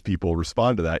of the ways people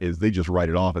respond to that is they just write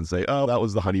it off and say, "Oh, that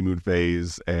was the honeymoon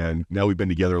phase, and now we've been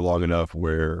together long enough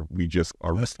where we're just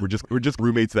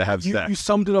roommates that have sex." You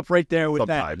summed it up right there with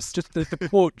Sometimes. that. Just the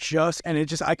quote,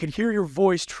 and I could hear your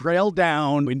voice trail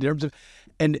down in terms of,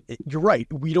 and you're right.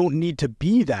 We don't need to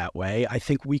be that way. I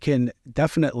think we can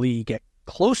definitely get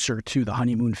closer to the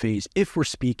honeymoon phase if we're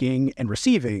speaking and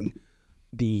receiving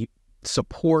the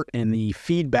support and the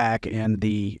feedback and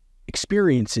the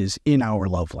experiences in our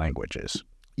love languages.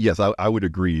 Yes, I would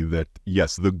agree that,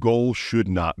 yes, the goal should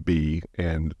not be,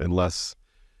 and unless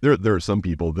there are some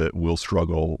people that will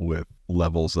struggle with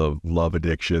levels of love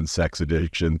addiction, sex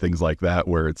addiction, things like that,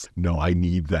 where it's, no, I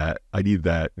need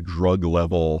that drug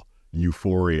level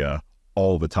euphoria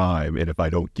all the time. And if I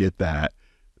don't get that,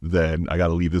 then I got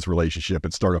to leave this relationship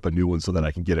and start up a new one so that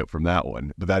I can get it from that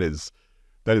one. But that is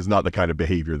not the kind of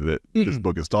behavior that this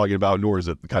book is talking about, nor is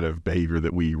it the kind of behavior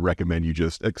that we recommend you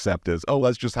just accept as, oh,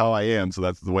 that's just how I am, so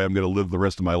that's the way I'm going to live the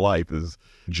rest of my life, is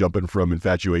jumping from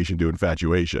infatuation to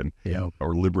infatuation,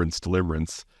 or limerence to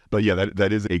limerence. But yeah,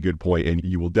 that is a good point, and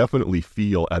you will definitely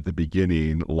feel at the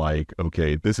beginning like,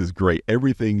 okay, this is great.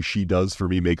 Everything she does for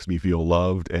me makes me feel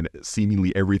loved, and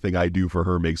seemingly everything I do for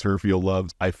her makes her feel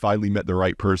loved. I finally met the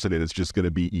right person, and it's just going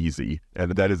to be easy.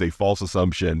 And that is a false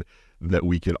assumption that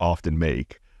we can often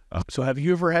make. So have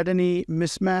you ever had any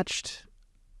mismatched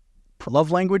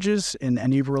love languages in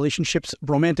any of your relationships,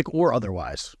 romantic or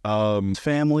otherwise?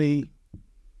 Family,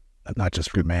 not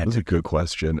just romantic. That's a good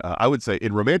question. I would say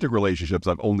in romantic relationships,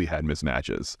 I've only had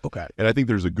mismatches. Okay. And I think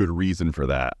there's a good reason for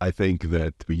that. I think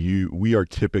that we are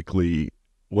typically,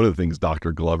 one of the things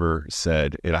Dr. Glover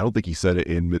said, and I don't think he said it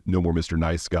in No More Mr.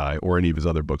 Nice Guy or any of his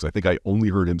other books. I think I only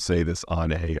heard him say this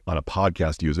on a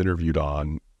podcast he was interviewed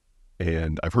on.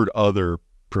 And I've heard other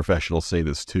professionals say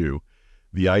this too.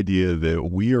 The idea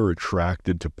that we are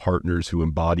attracted to partners who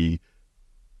embody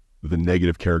the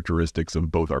negative characteristics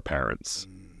of both our parents.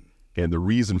 And the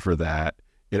reason for that,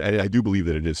 and I do believe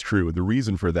that it is true, the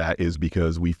reason for that is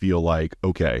because we feel like,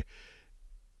 okay,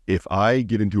 if I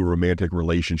get into a romantic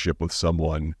relationship with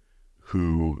someone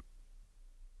who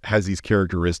has these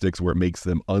characteristics where it makes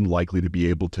them unlikely to be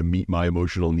able to meet my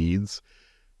emotional needs,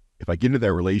 if I get into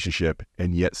that relationship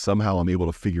and yet somehow I'm able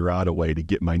to figure out a way to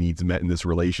get my needs met in this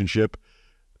relationship,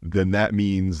 then that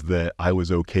means that I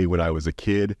was okay when I was a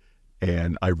kid,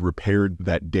 and I've repaired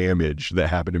that damage that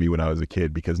happened to me when I was a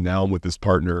kid, because now I'm with this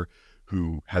partner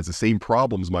who has the same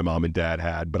problems my mom and dad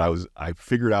had, but I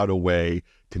figured out a way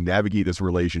to navigate this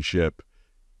relationship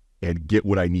and get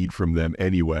what I need from them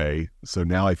anyway. So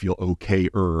now I feel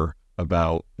okay-er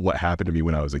about what happened to me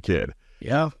when I was a kid.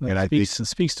 Yeah, that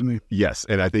speaks to me. Yes,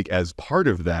 and I think as part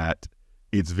of that,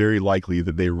 it's very likely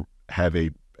that they have a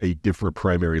different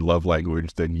primary love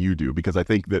language than you do, because I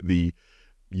think that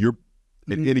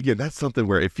and again, that's something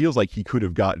where it feels like he could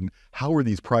have gotten, how are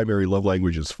these primary love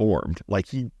languages formed? Like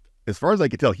as far as I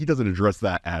can tell, he doesn't address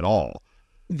that at all.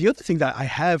 The other thing that I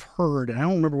have heard, and I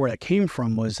don't remember where that came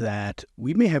from, was that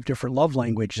we may have different love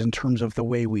languages in terms of the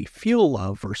way we feel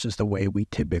love versus the way we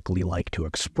typically like to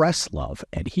express love.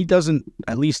 And he doesn't,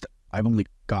 at least I've only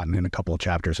gotten in a couple of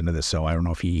chapters into this, so I don't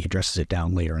know if he addresses it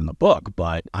down later in the book,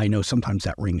 but I know sometimes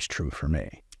that rings true for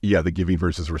me. Yeah, the giving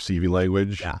versus receiving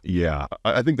language. Yeah.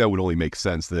 I think that would only make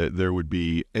sense, that there would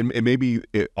be, and maybe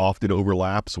it often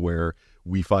overlaps where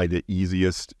we find it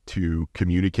easiest to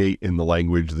communicate in the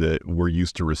language that we're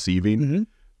used to receiving. Mm-hmm.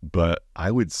 But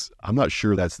I'm not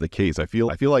sure that's the case. I feel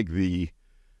like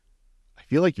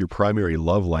your primary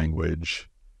love language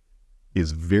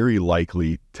is very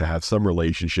likely to have some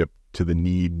relationship to the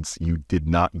needs you did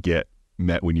not get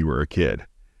met when you were a kid.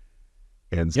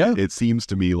 And it seems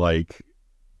to me like,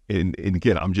 and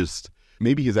again,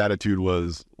 maybe his attitude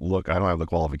was, look, I don't have the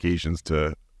qualifications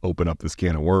to open up this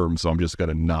can of worms, so I'm just going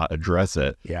to not address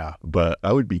it. Yeah. But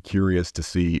I would be curious to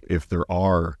see if there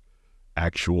are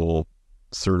actual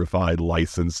certified,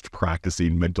 licensed,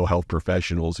 practicing mental health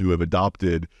professionals who have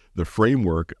adopted the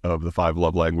framework of the 5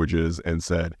 love languages and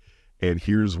said, and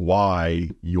here's why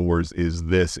yours is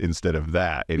this instead of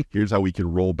that. And here's how we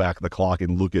can roll back the clock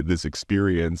and look at this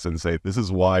experience and say, this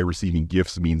is why receiving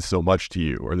gifts means so much to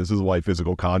you, or this is why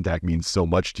physical contact means so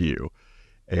much to you.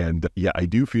 And yeah, I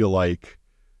do feel like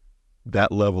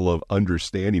that level of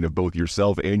understanding of both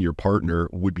yourself and your partner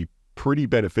would be pretty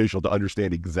beneficial to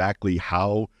understand exactly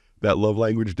how that love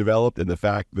language developed, and the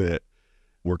fact that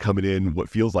we're coming in what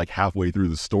feels like halfway through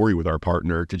the story with our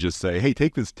partner to just say, hey,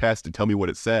 take this test and tell me what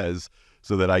it says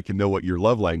so that I can know what your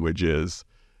love language is,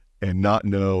 and not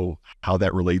know how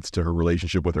that relates to her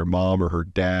relationship with her mom or her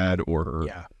dad or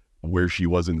her where she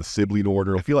was in the sibling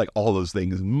order. I feel like all those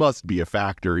things must be a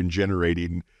factor in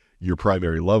generating your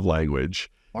primary love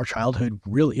language. Our childhood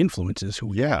really influences who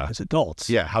we are as adults.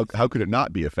 Yeah. How could it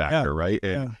not be a factor, right?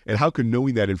 And how could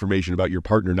knowing that information about your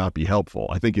partner not be helpful?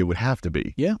 I think it would have to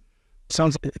be. Yeah.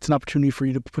 Sounds like it's an opportunity for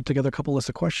you to put together a couple lists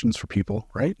of questions for people,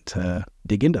 right? To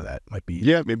dig into that. Might be.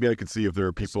 Yeah, maybe I could see if there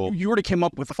are people. You already came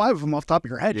up with 5 of them off the top of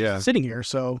your head just sitting here,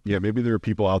 so. Yeah, maybe there are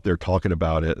people out there talking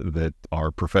about it that are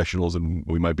professionals and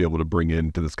we might be able to bring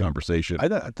into this conversation.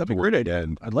 That'd be a great idea.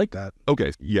 I'd like that.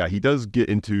 Okay, yeah, he does get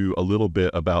into a little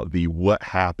bit about what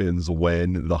happens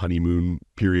when the honeymoon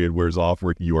period wears off,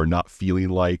 where you are not feeling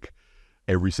like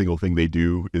every single thing they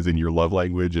do is in your love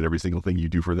language and every single thing you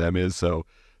do for them is. So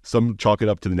some chalk it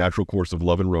up to the natural course of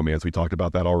love and romance. We talked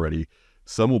about that already.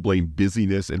 Some will blame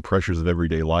busyness and pressures of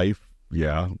everyday life.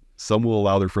 Yeah. Some will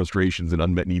allow their frustrations and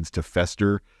unmet needs to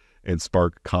fester and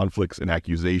spark conflicts and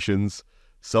accusations.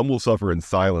 Some will suffer in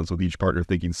silence with each partner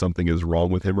thinking something is wrong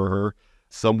with him or her.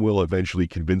 Some will eventually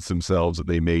convince themselves that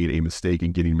they made a mistake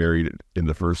in getting married in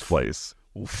the first place.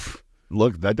 Oof.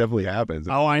 Look, that definitely happens.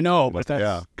 Oh, I know. But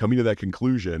that's... coming to that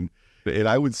conclusion. And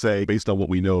I would say, based on what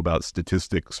we know about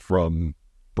statistics from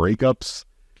breakups,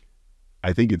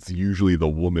 I think it's usually the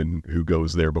woman who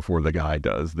goes there before the guy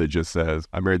does, that just says,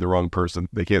 I married the wrong person.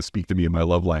 They can't speak to me in my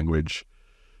love language.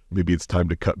 Maybe it's time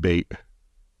to cut bait.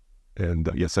 And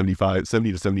 70 to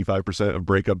 75% of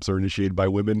breakups are initiated by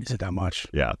women. Is it that much?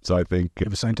 Yeah. So I think... You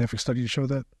have a scientific study to show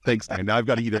that? Thanks. And now I've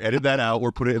got to either edit that out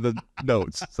or put it in the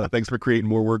notes. So thanks for creating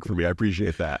more work for me. I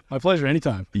appreciate that. My pleasure.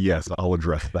 Anytime. Yes, I'll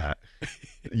address that.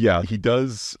 Yeah, he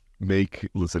does...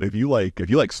 listen, if you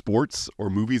like sports or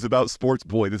movies about sports,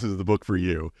 boy, this is the book for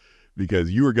you,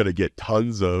 because you are going to get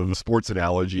tons of sports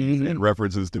analogies and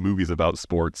references to movies about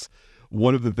sports.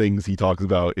 One of the things he talks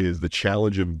about is the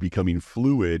challenge of becoming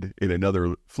fluent in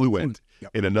another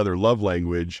love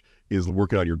language is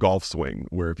working on your golf swing,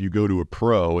 where if you go to a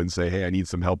pro and say, hey, I need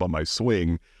some help on my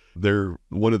swing,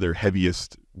 one of their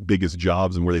heaviest, biggest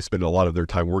jobs and where they spend a lot of their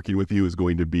time working with you is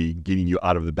going to be getting you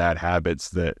out of the bad habits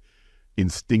that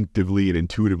instinctively and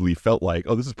intuitively felt like,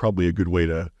 oh, this is probably a good way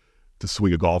to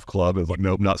swing a golf club. And it's like,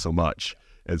 nope, not so much.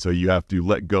 And so you have to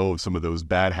let go of some of those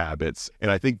bad habits. And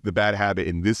I think the bad habit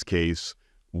in this case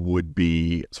would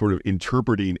be sort of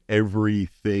interpreting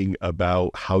everything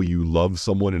about how you love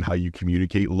someone and how you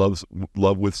communicate love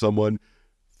with someone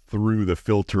through the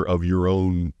filter of your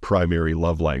own primary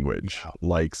love language. Wow.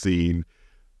 Like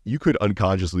you could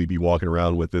unconsciously be walking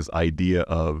around with this idea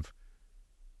of,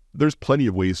 there's plenty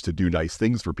of ways to do nice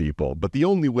things for people, but the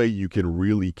only way you can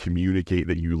really communicate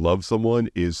that you love someone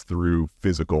is through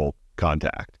physical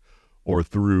contact or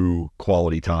through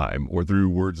quality time or through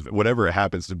words, whatever it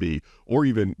happens to be, or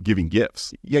even giving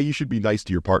gifts. Yeah, you should be nice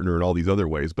to your partner in all these other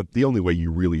ways, but the only way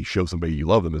you really show somebody you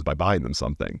love them is by buying them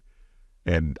something.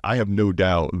 And I have no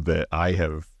doubt that I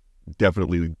have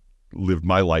definitely lived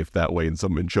my life that way and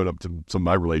showed up to some of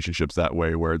my relationships that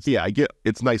way, where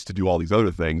it's nice to do all these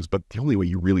other things, but the only way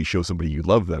you really show somebody you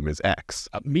love them is X.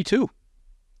 Me too.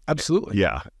 Absolutely.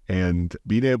 Yeah. And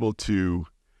being able to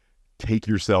take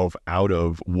yourself out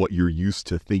of what you're used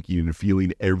to thinking and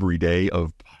feeling every day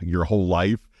of your whole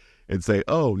life and say,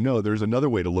 oh no, there's another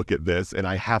way to look at this. And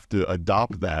I have to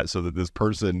adopt that so that this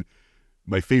person,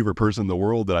 my favorite person in the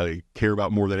world that I care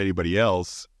about more than anybody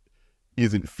else,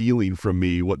 isn't feeling from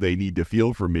me what they need to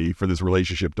feel from me for this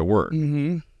relationship to work.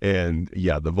 Mm-hmm. And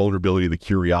yeah, the vulnerability, the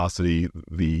curiosity,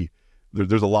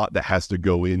 there's a lot that has to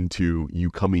go into you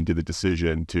coming to the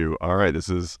decision to, all right,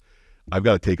 I've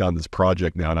got to take on this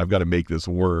project now and I've got to make this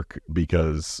work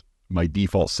because my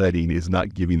default setting is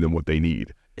not giving them what they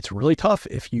need. It's really tough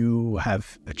if you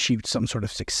have achieved some sort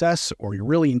of success or you're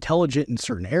really intelligent in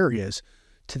certain areas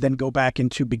to then go back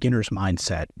into beginner's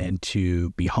mindset and to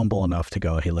be humble enough to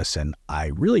go, hey, listen, I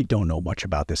really don't know much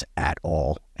about this at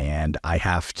all. And I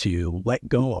have to let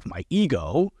go of my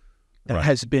ego that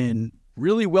has been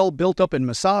really well built up and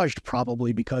massaged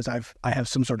probably because I have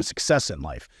some sort of success in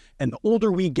life. And the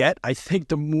older we get, I think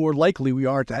the more likely we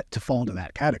are to fall into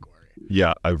that category.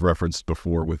 Yeah, I've referenced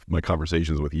before with my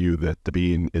conversations with you that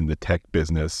being in the tech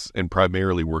business and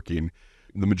primarily working,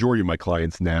 the majority of my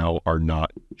clients now are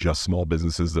not just small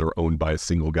businesses that are owned by a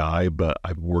single guy, but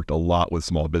I've worked a lot with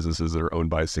small businesses that are owned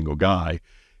by a single guy.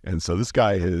 And so this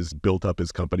guy has built up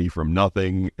his company from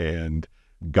nothing and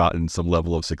gotten some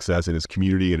level of success in his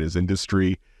community and his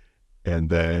industry. And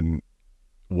then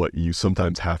what you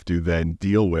sometimes have to then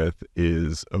deal with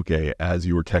is, okay, as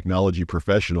your technology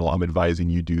professional, I'm advising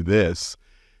you do this.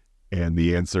 And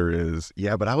the answer is,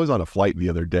 yeah, but I was on a flight the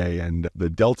other day and the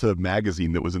Delta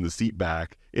magazine that was in the seat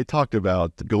back, it talked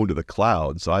about going to the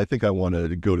cloud. So I think I want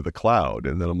to go to the cloud.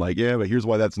 And then I'm like, yeah, but here's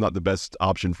why that's not the best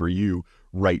option for you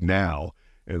right now.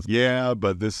 And it's, yeah,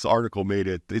 but this article made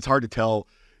it, it's hard to tell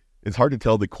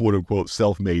the quote unquote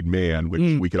self-made man,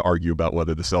 which we could argue about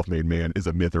whether the self-made man is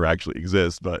a myth or actually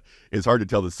exists, but it's hard to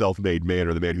tell the self-made man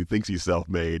or the man who thinks he's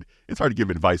self-made. It's hard to give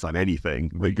advice on anything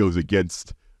that goes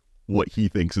against what he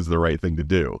thinks is the right thing to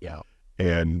do. Yeah.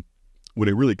 And when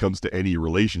it really comes to any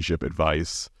relationship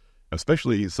advice,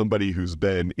 especially somebody who's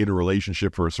been in a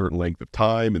relationship for a certain length of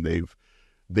time and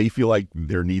they feel like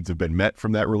their needs have been met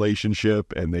from that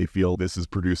relationship and they feel this is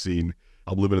producing,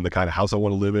 I'm living in the kind of house I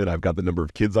want to live in, I've got the number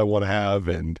of kids I want to have,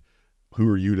 and who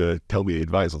are you to tell me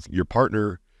advice? Your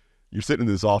partner, you're sitting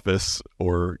in this office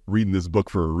or reading this book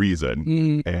for a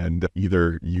reason, and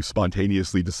either you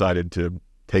spontaneously decided to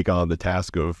take on the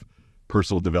task of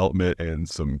personal development and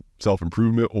some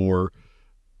self-improvement, or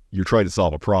you're trying to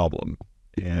solve a problem.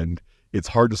 And it's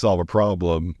hard to solve a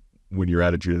problem when your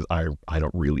attitude is, I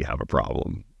don't really have a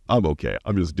problem. I'm okay.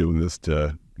 I'm just doing this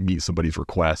to meet somebody's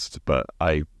request, but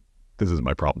this isn't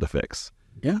my problem to fix.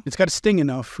 Yeah. It's got to sting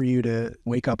enough for you to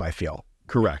wake up, I feel.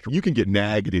 Correct. You can get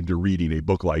nagged into reading a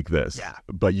book like this,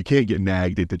 but you can't get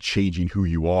nagged into changing who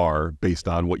you are based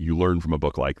on what you learn from a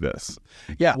book like this.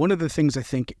 Yeah. One of the things I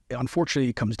think, unfortunately,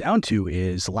 it comes down to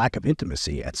is lack of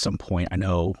intimacy at some point. I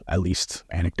know, at least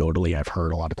anecdotally, I've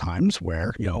heard a lot of times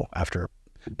where, after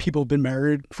people have been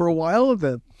married for a while,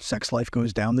 the sex life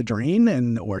goes down the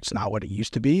drain or it's not what it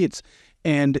used to be.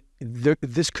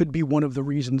 This could be one of the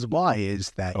reasons why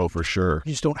is that for sure,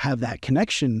 you just don't have that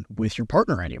connection with your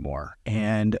partner anymore.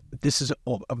 And this is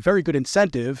a very good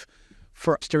incentive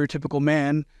for a stereotypical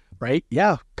man, right?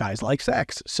 Yeah, guys like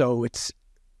sex. So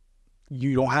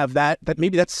you don't have that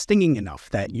maybe that's stinging enough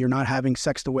that you're not having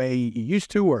sex the way you used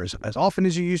to or as often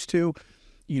as you used to.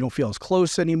 You don't feel as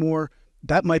close anymore.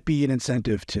 That might be an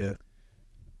incentive to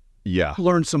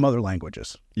learn some other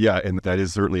languages. Yeah, and that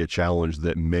is certainly a challenge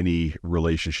that many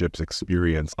relationships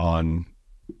experience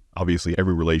obviously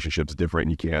every relationship's different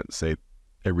and you can't say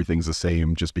everything's the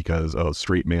same just because,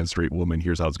 straight man, straight woman,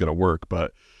 here's how it's going to work.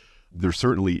 But there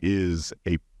certainly is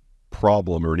a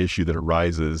problem or an issue that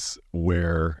arises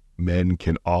where men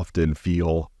can often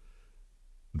feel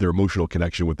their emotional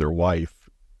connection with their wife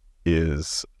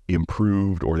is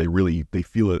improved, or they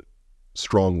feel it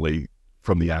strongly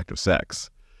from the act of sex.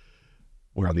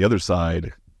 Where on the other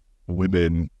side,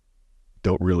 women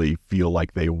don't really feel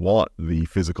like they want the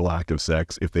physical act of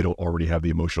sex if they don't already have the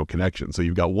emotional connection. So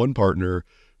you've got one partner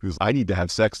who's, I need to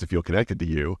have sex to feel connected to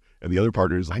you. And the other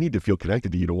partner is, I need to feel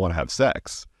connected to you to want to have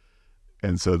sex.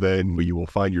 And so then you will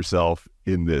find yourself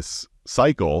in this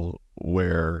cycle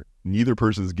where neither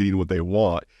person is getting what they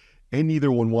want. And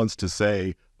neither one wants to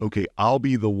say, okay, I'll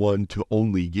be the one to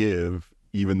only give,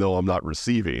 even though I'm not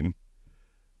receiving.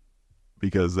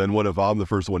 Because then what if I'm the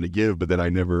first one to give, but then I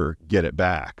never get it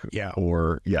back? Yeah.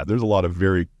 Or, there's a lot of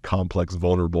very complex,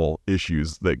 vulnerable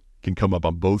issues that can come up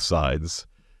on both sides.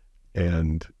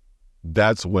 And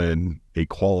that's when a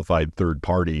qualified third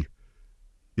party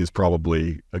is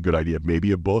probably a good idea.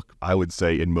 Maybe a book. I would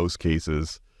say in most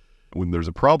cases, when there's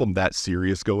a problem that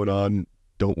serious going on,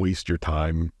 don't waste your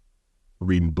time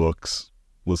reading books,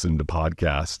 listen to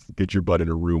podcasts, get your butt in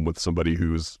a room with somebody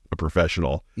who's a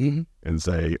professional and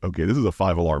say, okay, this is a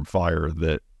 5-alarm fire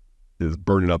that is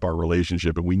burning up our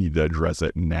relationship and we need to address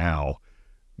it now.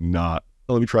 Not,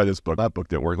 let me try this book. That book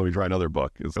didn't work. Let me try another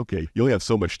book. It's okay. You only have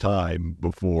so much time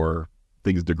before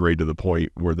things degrade to the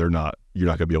point where you're not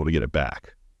going to be able to get it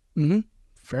back.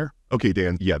 Fair. Okay,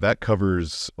 Dan. Yeah, that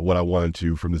covers what I wanted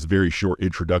to from this very short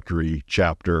introductory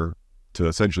chapter to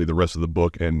essentially the rest of the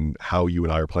book and how you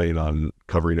and I are planning on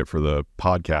covering it for the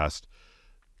podcast.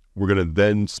 We're going to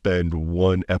then spend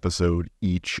one episode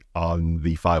each on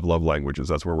the 5 love languages.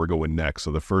 That's where we're going next.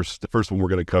 So the first one we're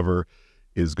going to cover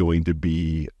is going to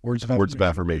be words of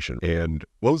affirmation. And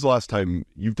when was the last time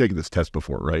you've taken this test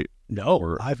before, right? No,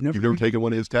 or I've never. You've never taken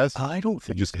one of his tests? I don't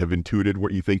think. You just have intuited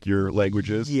what you think your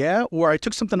language is? Yeah, or I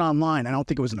took something online. I don't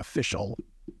think it was an official.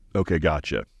 Okay,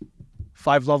 gotcha.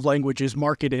 5 love languages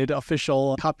marketed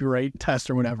official copyright test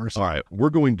or whatever. All right. We're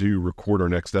going to record our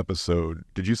next episode.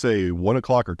 Did you say 1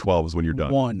 o'clock or 12 is when you're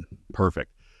done? 1.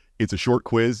 Perfect. It's a short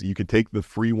quiz. You can take the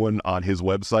free one on his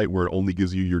website where it only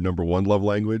gives you your number 1 love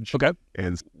language. Okay.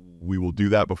 And we will do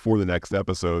that before the next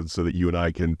episode so that you and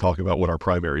I can talk about what our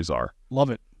primaries are. Love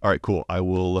it. All right, cool. I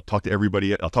will talk to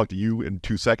everybody. I'll talk to you in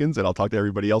 2 seconds and I'll talk to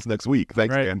everybody else next week.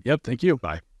 Thanks, Dan. Yep. Thank you.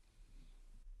 Bye.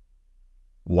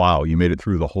 Wow, you made it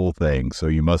through the whole thing, so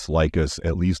you must like us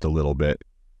at least a little bit.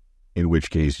 in which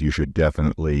case you should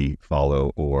definitely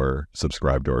follow or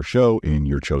subscribe to our show in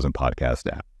your chosen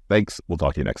podcast app. Thanks. We'll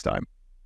talk to you next time.